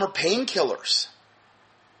lot of them are painkillers,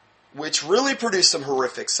 which really produce some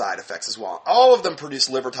horrific side effects as well. All of them produce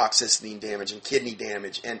liver toxicity and damage and kidney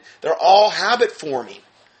damage, and they're all habit forming.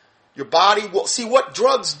 Your body will see what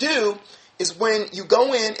drugs do is when you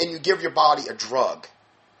go in and you give your body a drug.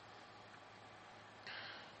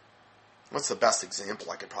 What's the best example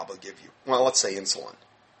I could probably give you? Well, let's say insulin.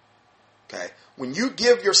 Okay? When you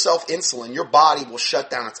give yourself insulin, your body will shut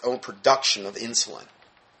down its own production of insulin.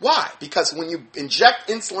 Why? Because when you inject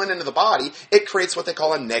insulin into the body, it creates what they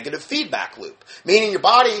call a negative feedback loop. Meaning your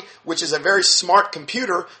body, which is a very smart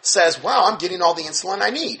computer, says, wow, I'm getting all the insulin I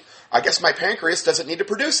need. I guess my pancreas doesn't need to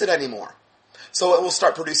produce it anymore. So it will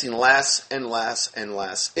start producing less and less and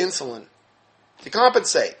less insulin to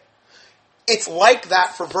compensate. It's like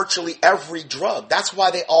that for virtually every drug. That's why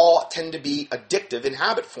they all tend to be addictive and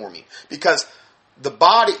habit forming. Because the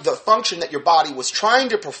function that your body was trying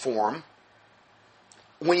to perform,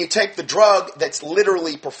 when you take the drug that's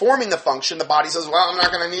literally performing the function, the body says, well, I'm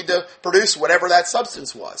not going to need to produce whatever that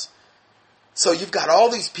substance was. So you've got all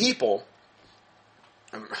these people,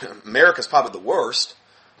 America's probably the worst,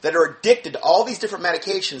 that are addicted to all these different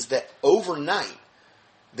medications that overnight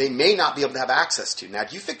they may not be able to have access to. Now,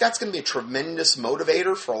 do you think that's going to be a tremendous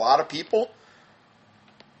motivator for a lot of people?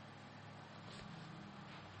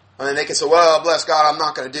 And then they can say, well, bless God, I'm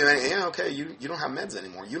not going to do anything. Yeah, okay, you don't have meds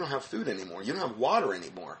anymore. You don't have food anymore. You don't have water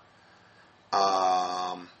anymore.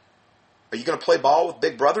 Are you going to play ball with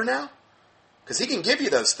Big Brother now? Because he can give you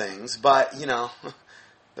those things, but,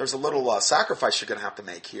 there's a little sacrifice you're going to have to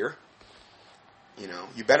make here.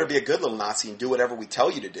 You better be a good little Nazi and do whatever we tell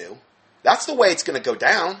you to do. That's the way it's going to go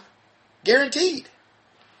down. Guaranteed.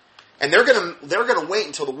 And they're going to wait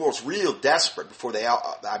until the world's real desperate before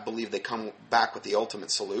I believe they come back with the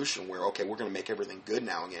ultimate solution where, okay, we're going to make everything good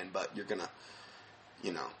now again, but you're going to,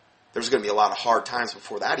 there's going to be a lot of hard times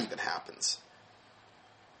before that even happens.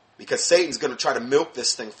 Because Satan's going to try to milk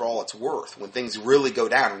this thing for all it's worth when things really go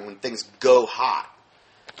down and when things go hot.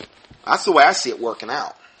 That's the way I see it working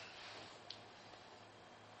out.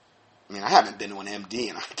 I mean, I haven't been to an MD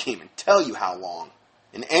and I can't even tell you how long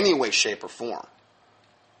in any way, shape, or form.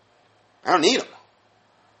 I don't need them.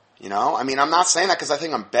 I'm not saying that because I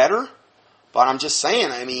think I'm better, but I'm just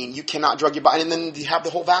saying, you cannot drug your body. And then you have the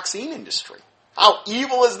whole vaccine industry. How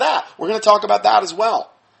evil is that? We're going to talk about that as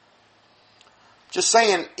well. Just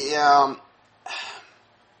saying,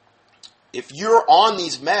 if you're on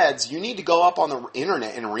these meds, you need to go up on the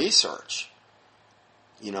internet and research,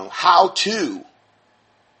 how to,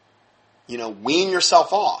 wean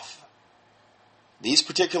yourself off these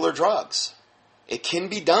particular drugs. It can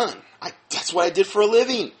be done. That's what I did for a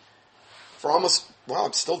living. I'm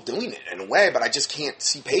still doing it in a way, but I just can't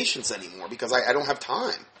see patients anymore because I don't have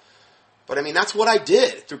time. But that's what I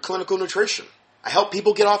did through clinical nutrition. I helped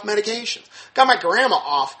people get off medications. Got my grandma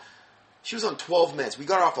off. She was on 12 meds. We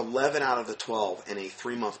got her off 11 out of the 12 in a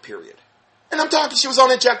 3-month period. And I'm talking, she was on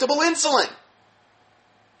injectable insulin.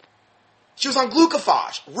 She was on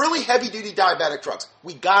glucophage, really heavy-duty diabetic drugs.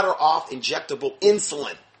 We got her off injectable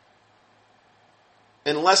insulin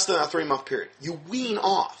in less than a 3-month period. You wean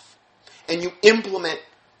off, and you implement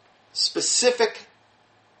specific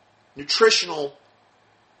nutritional,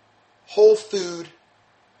 whole food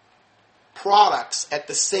products at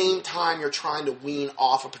the same time you're trying to wean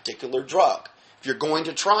off a particular drug. If you're going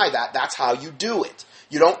to try that, that's how you do it.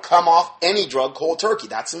 You don't come off any drug cold turkey.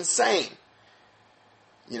 That's insane.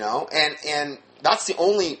 And that's the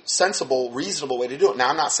only sensible, reasonable way to do it. Now,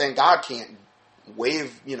 I'm not saying God can't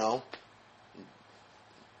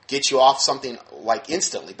get you off something like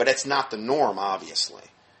instantly, but it's not the norm, obviously.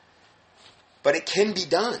 But it can be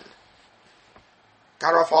done.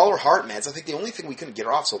 Got her off all her heart meds. I think the only thing we couldn't get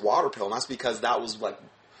her off was a water pill, and that's because that was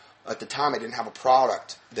at the time I didn't have a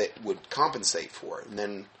product that would compensate for it. And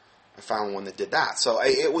then I found one that did that. So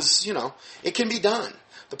it was, it can be done.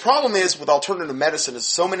 The problem is with alternative medicine is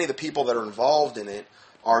so many of the people that are involved in it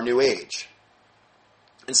are New Age.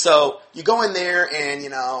 And so you go in there and,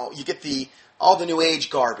 you get all the New Age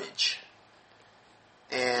garbage.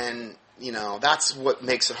 And, that's what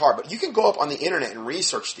makes it hard. But you can go up on the internet and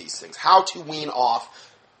research these things. How to wean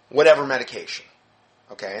off whatever medication.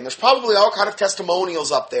 Okay? And there's probably all kind of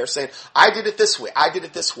testimonials up there saying, I did it this way. I did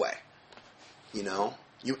it this way.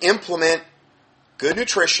 You implement good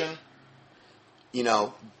nutrition,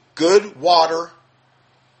 good water,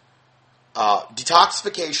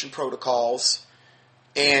 detoxification protocols,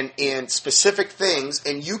 and specific things,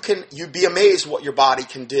 and you'd be amazed what your body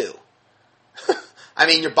can do.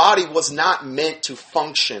 Your body was not meant to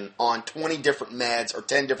function on 20 different meds or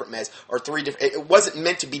 10 different meds or 3 different. It wasn't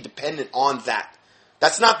meant to be dependent on that.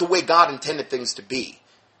 That's not the way God intended things to be.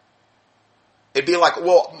 It'd be like,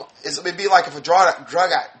 it'd be like if a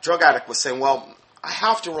drug addict was saying, well, I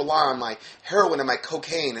have to rely on my heroin and my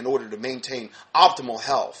cocaine in order to maintain optimal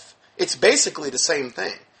health. It's basically the same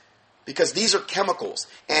thing. Because these are chemicals.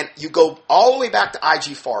 And you go all the way back to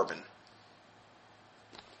IG Farben,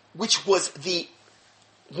 which was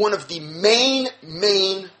one of the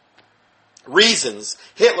main reasons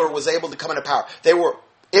Hitler was able to come into power. They were,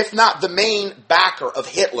 if not the main backer of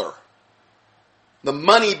Hitler, the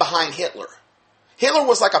money behind Hitler. Hitler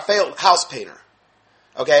was like a failed house painter.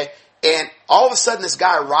 Okay? And all of a sudden this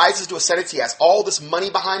guy rises to ascendance. He has all this money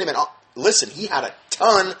behind him. And listen, he had a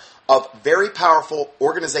ton of very powerful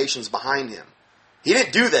organizations behind him. He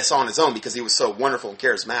didn't do this on his own because he was so wonderful and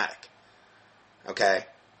charismatic. Okay?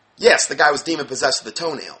 Yes, the guy was demon-possessed with the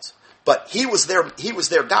toenails. But he was their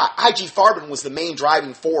guy. IG Farben was the main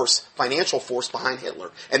driving force, financial force behind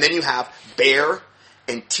Hitler. And then you have Bayer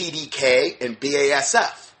and TDK and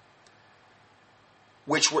BASF,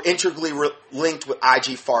 which were integrally linked with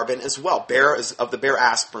IG Farben as well. Bayer is of the Bayer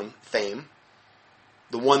aspirin fame.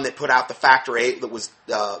 The one that put out the Factor VIII, that was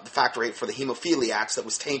the Factor VIII for the hemophiliacs, that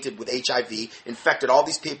was tainted with HIV, infected all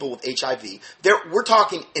these people with HIV. We're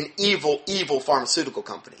talking an evil, evil pharmaceutical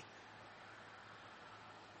company.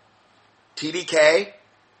 TDK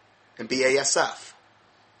and BASF.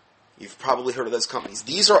 You've probably heard of those companies.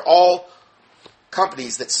 These are all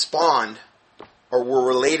companies that spawned or were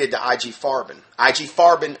related to IG Farben. IG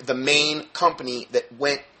Farben, the main company that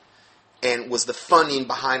went and was the funding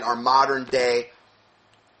behind our modern day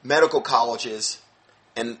medical colleges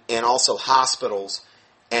and also hospitals,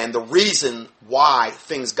 and the reason why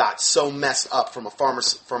things got so messed up from a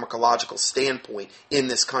pharmacological standpoint in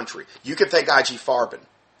this country. You can thank IG Farben.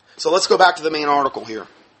 So let's go back to the main article here.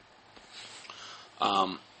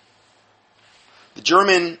 The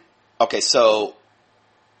German... Okay, so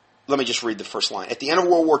let me just read the first line. At the end of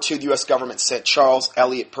World War II, the U.S. government sent Charles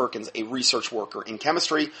Eliot Perkins, a research worker in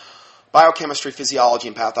chemistry, biochemistry, physiology,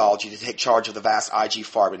 and pathology, to take charge of the vast IG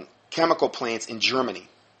Farben chemical plants in Germany.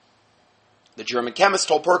 The German chemist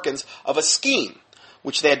told Perkins of a scheme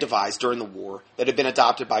which they had devised during the war that had been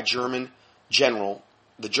adopted by the German general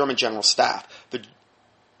staff.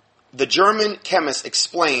 The German chemists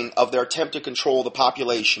explained of their attempt to control the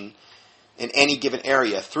population in any given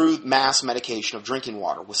area through mass medication of drinking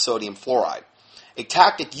water with sodium fluoride, a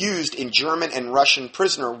tactic used in German and Russian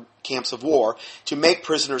prisoner camps of war to make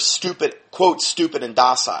prisoners stupid, quote, stupid and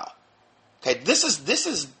docile. Okay, this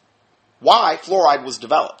is why fluoride was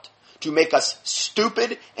developed, to make us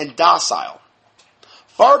stupid and docile.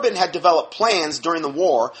 Farben had developed plans during the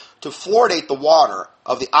war to fluoridate the water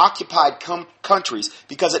of the occupied countries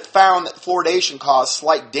because it found that fluoridation caused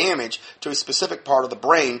slight damage to a specific part of the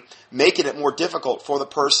brain, making it more difficult for the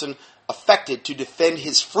person affected to defend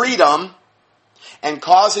his freedom and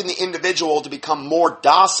causing the individual to become more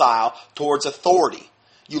docile towards authority.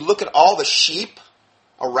 You look at all the sheep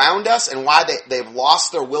around us and why they've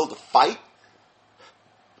lost their will to fight,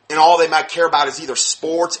 and all they might care about is either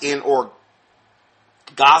sports or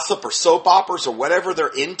gossip or soap operas or whatever they're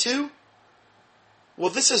into. Well,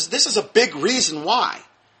 this is a big reason why.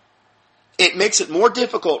 It makes it more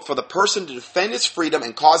difficult for the person to defend his freedom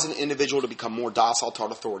and cause an individual to become more docile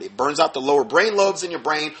toward authority. It burns out the lower brain lobes in your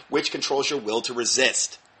brain, which controls your will to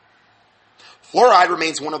resist. Fluoride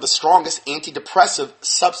remains one of the strongest antidepressive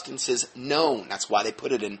substances known. That's why they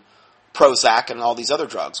put it in Prozac and all these other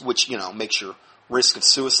drugs, which, makes your risk of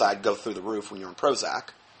suicide go through the roof when you're on Prozac.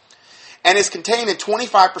 And is contained in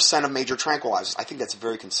 25% of major tranquilizers. I think that's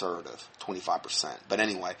very conservative, 25%. But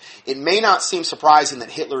anyway, it may not seem surprising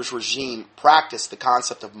that Hitler's regime practiced the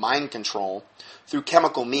concept of mind control through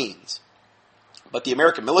chemical means. But the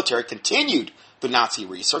American military continued the Nazi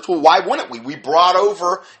research. Well, why wouldn't we? We brought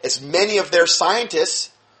over as many of their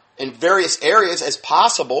scientists in various areas as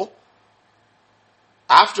possible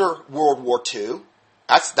after World War II.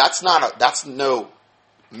 That's no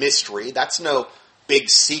mystery. That's no big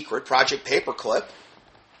secret. Project Paperclip.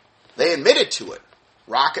 They admitted to it.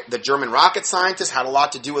 The German rocket scientists had a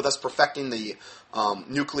lot to do with us perfecting the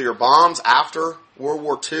nuclear bombs after World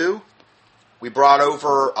War II. We brought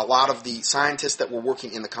over a lot of the scientists that were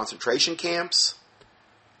working in the concentration camps.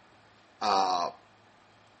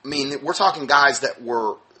 We're talking guys that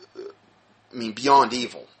were, beyond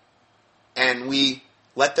evil. And we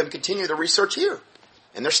let them continue the research here.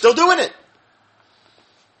 And they're still doing it.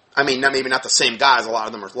 Maybe not the same guys. A lot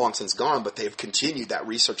of them are long since gone, but they've continued that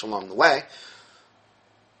research along the way.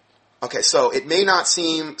 Okay, so it may not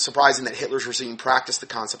seem surprising that Hitler's regime practiced the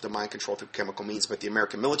concept of mind control through chemical means, but the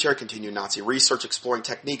American military continued Nazi research exploring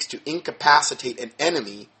techniques to incapacitate an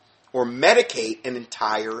enemy or medicate an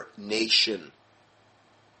entire nation.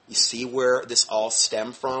 You see where this all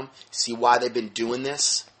stemmed from? See why they've been doing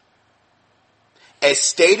this? As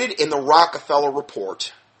stated in the Rockefeller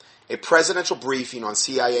Report, a presidential briefing on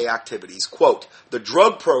CIA activities, quote, the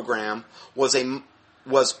drug program was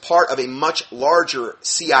part of a much larger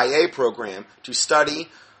CIA program to study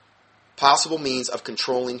possible means of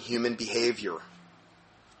controlling human behavior.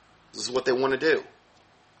 This is what they want to do.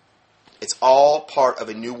 It's all part of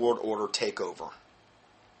a New World Order takeover.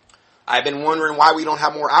 I've been wondering why we don't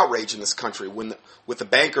have more outrage in this country with the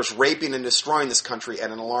bankers raping and destroying this country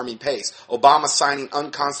at an alarming pace. Obama signing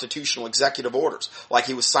unconstitutional executive orders like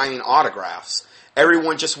he was signing autographs.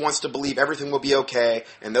 Everyone just wants to believe everything will be okay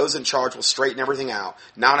and those in charge will straighten everything out.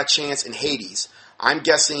 Not a chance in Hades. I'm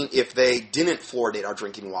guessing if they didn't fluoridate our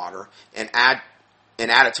drinking water and add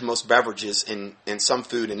it to most beverages and some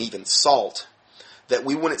food and even salt, that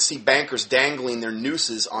we wouldn't see bankers dangling their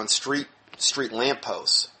nooses on street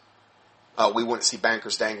lampposts. We wouldn't see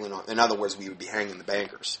bankers dangling on. In other words, we would be hanging the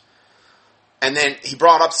bankers. And then he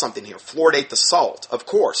brought up something here. Fluoridate the salt. Of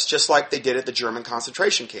course, just like they did at the German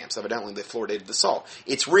concentration camps. Evidently, they fluoridated the salt.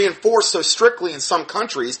 It's reinforced so strictly in some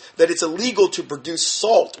countries that it's illegal to produce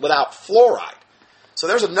salt without fluoride. So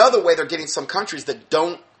there's another way they're getting some countries that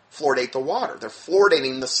don't fluoridate the water. They're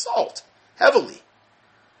fluoridating the salt heavily.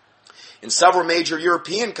 In several major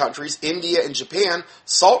European countries, India and Japan,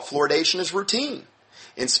 salt fluoridation is routine.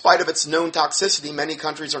 In spite of its known toxicity, many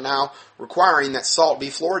countries are now requiring that salt be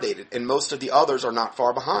fluoridated, and most of the others are not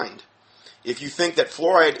far behind. If you think that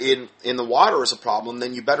fluoride in the water is a problem,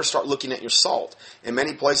 then you better start looking at your salt. In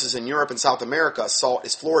many places in Europe and South America, salt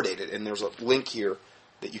is fluoridated, and there's a link here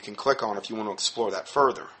that you can click on if you want to explore that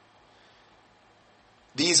further.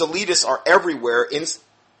 These elitists are everywhere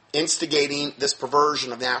instigating this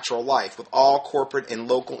perversion of natural life with all corporate and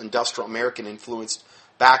local industrial American influenced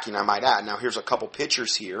backing, I might add. Now, here's a couple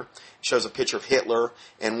pictures here. It shows a picture of Hitler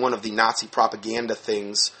and one of the Nazi propaganda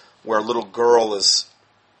things where a little girl is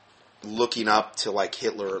looking up to like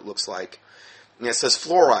Hitler, it looks like. And it says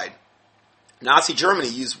fluoride. Nazi Germany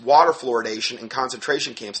used water fluoridation in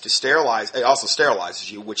concentration camps to sterilize. It also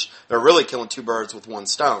sterilizes you, which they're really killing two birds with one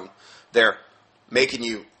stone. They're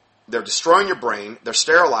destroying your brain, they're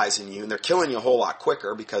sterilizing you, and they're killing you a whole lot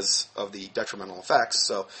quicker because of the detrimental effects.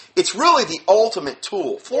 So it's really the ultimate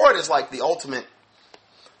tool. Fluoride is like the ultimate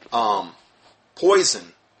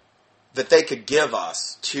poison that they could give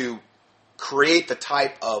us to create the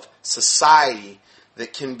type of society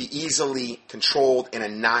that can be easily controlled and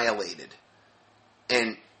annihilated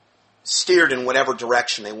and steered in whatever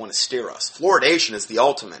direction they want to steer us. Fluoridation is the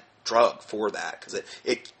ultimate drug for that because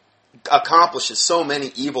it accomplishes so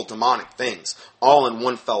many evil demonic things all in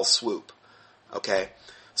one fell swoop. Okay?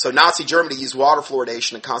 So Nazi Germany used water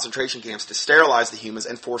fluoridation in concentration camps to sterilize the humans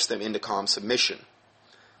and force them into calm submission.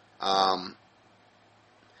 And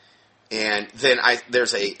then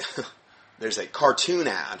there's a cartoon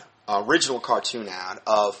ad, original cartoon ad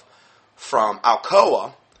from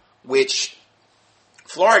Alcoa, which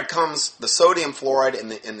fluoride comes, the sodium fluoride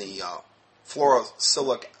and the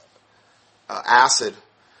fluorosilicic acid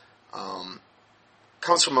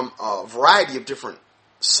comes from a variety of different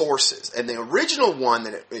sources. And the original one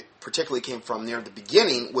that it particularly came from near the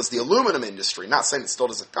beginning was the aluminum industry. Not saying it still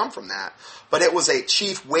doesn't come from that, but it was a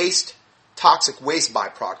chief toxic waste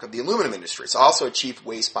byproduct of the aluminum industry. It's also a chief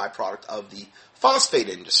waste byproduct of the phosphate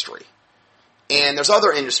industry. And there's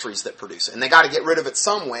other industries that produce it. And they got to get rid of it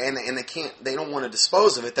some way, and they don't want to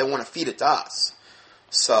dispose of it, they want to feed it to us.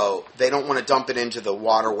 So they don't want to dump it into the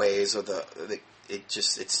waterways or they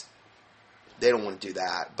don't want to do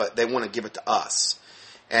that, but they want to give it to us.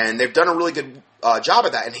 And they've done a really good job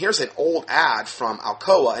of that. And here's an old ad from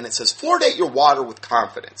Alcoa, and it says, fluoridate your water with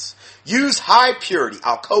confidence. Use high purity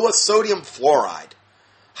Alcoa sodium fluoride.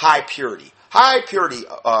 High purity. High purity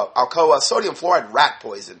Alcoa sodium fluoride rat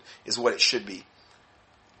poison is what it should be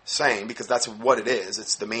saying, because that's what it is.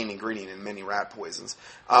 It's the main ingredient in many rat poisons.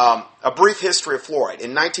 A brief history of fluoride.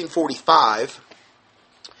 In 1945...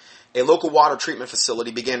 a local water treatment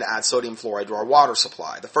facility began to add sodium fluoride to our water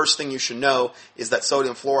supply. The first thing you should know is that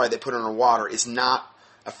sodium fluoride they put in our water is not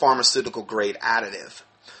a pharmaceutical grade additive.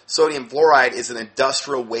 Sodium fluoride is an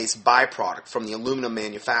industrial waste byproduct from the aluminum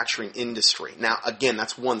manufacturing industry. Now, again,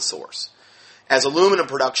 that's one source. As aluminum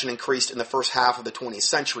production increased in the first half of the 20th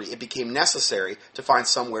century, it became necessary to find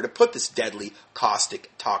somewhere to put this deadly, caustic,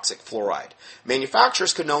 toxic fluoride.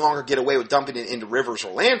 Manufacturers could no longer get away with dumping it into rivers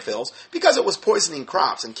or landfills because it was poisoning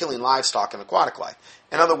crops and killing livestock and aquatic life.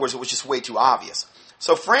 In other words, it was just way too obvious.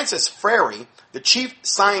 So Francis Frary, the chief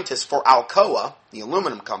scientist for Alcoa, the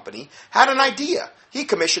aluminum company, had an idea. He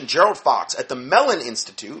commissioned Gerald Fox at the Mellon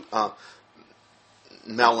Institute,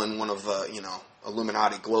 Mellon, one of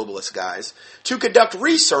Illuminati globalist guys, to conduct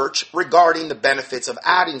research regarding the benefits of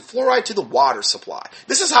adding fluoride to the water supply.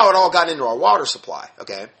 This is how it all got into our water supply,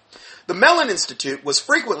 okay? The Mellon Institute was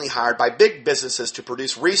frequently hired by big businesses to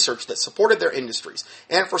produce research that supported their industries,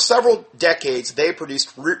 and for several decades they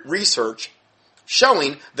produced research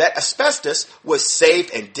showing that asbestos was safe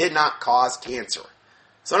and did not cause cancer.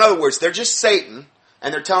 So in other words, they're just Satan,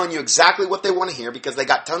 and they're telling you exactly what they want to hear because they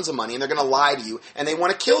got tons of money and they're going to lie to you and they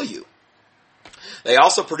want to kill you. They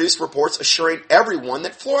also produced reports assuring everyone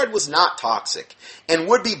that fluoride was not toxic and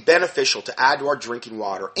would be beneficial to add to our drinking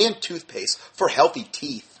water and toothpaste for healthy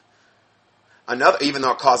teeth. Even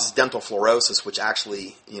though it causes dental fluorosis, which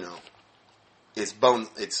actually, is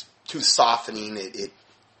it's tooth softening, it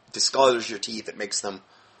discolors your teeth, it makes them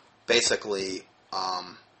basically,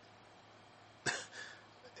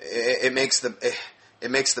 it makes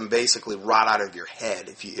them basically rot out of your head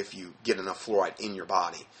if you get enough fluoride in your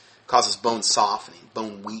body. It causes bone softening,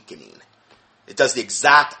 bone weakening. It does the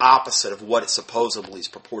exact opposite of what it supposedly is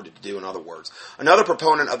purported to do, in other words. Another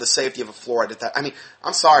proponent of the safety of a fluoride,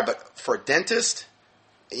 I'm sorry, but for a dentist,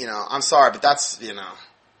 I'm sorry, but that's,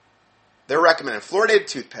 they're recommending fluoridated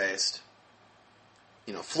toothpaste,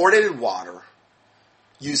 fluoridated water,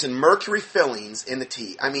 using mercury fillings in the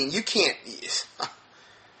teeth. I mean, you can't,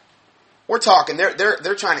 we're talking,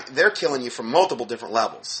 they're killing you from multiple different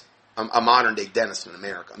levels. A modern day dentist in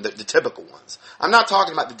America, the typical ones. I'm not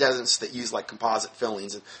talking about the dentists that use like composite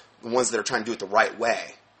fillings and the ones that are trying to do it the right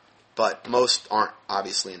way, but most aren't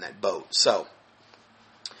obviously in that boat. So,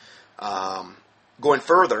 going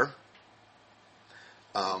further,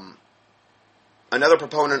 another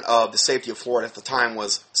proponent of the safety of fluoride at the time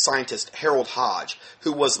was scientist Harold Hodge,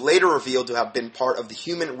 who was later revealed to have been part of the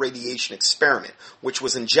human radiation experiment, which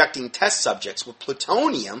was injecting test subjects with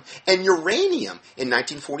plutonium and uranium in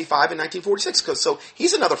 1945 and 1946. So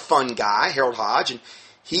he's another fun guy, Harold Hodge, and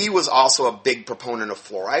he was also a big proponent of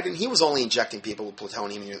fluoride, and he was only injecting people with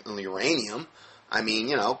plutonium and uranium. I mean,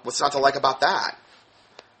 what's not to like about that?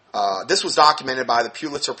 This was documented by the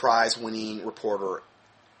Pulitzer Prize-winning reporter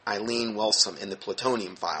Eileen Wilson in the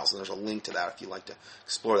Plutonium Files, and there's a link to that if you'd like to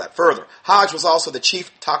explore that further. Hodge was also the chief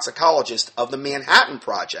toxicologist of the Manhattan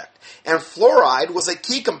Project, and fluoride was a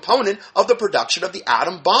key component of the production of the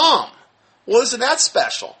atom bomb. Well, isn't that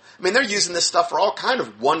special? I mean, they're using this stuff for all kind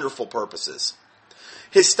of wonderful purposes.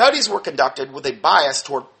 His studies were conducted with a bias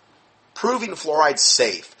toward proving fluoride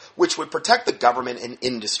safe, which would protect the government and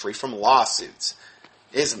industry from lawsuits.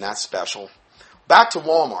 Isn't that special? Back to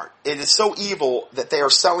Walmart. It is so evil that they are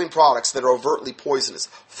selling products that are overtly poisonous.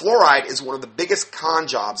 Fluoride is one of the biggest con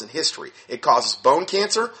jobs in history. It causes bone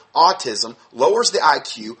cancer, autism, lowers the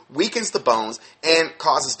IQ, weakens the bones, and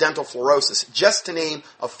causes dental fluorosis, just to name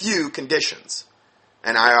a few conditions.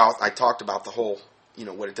 And I talked about the whole,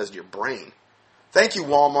 what it does to your brain. Thank you,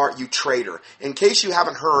 Walmart, you traitor. In case you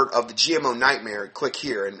haven't heard of the GMO nightmare, click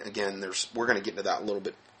here. And again, we're going to get into that a little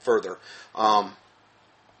bit further.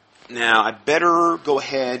 Now, I better go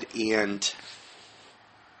ahead and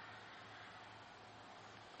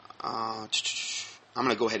I'm going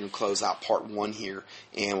to go ahead and close out part 1 here,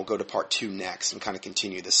 and we'll go to part 2 next and kind of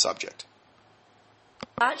continue this subject.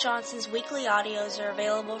 Scott Johnson's weekly audios are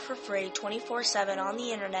available for free 24/7 on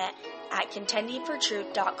the internet at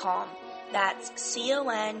contendingfortruth.com. That's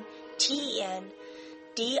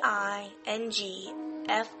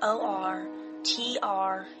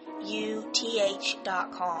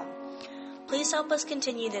CONTENDINGFORTRUTH.com. Please help us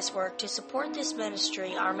continue this work. To support this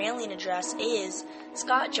ministry, our mailing address is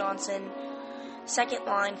Scott Johnson, 2nd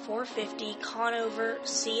line 450 Conover,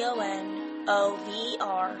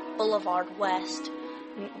 CONOVER Boulevard West,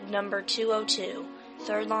 number 202.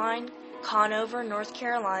 3rd line, Conover, North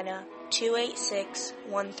Carolina,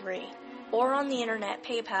 28613. Or on the internet,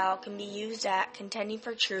 PayPal can be used at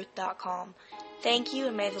contendingfortruth.com. Thank you,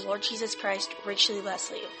 and may the Lord Jesus Christ richly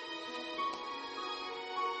bless you.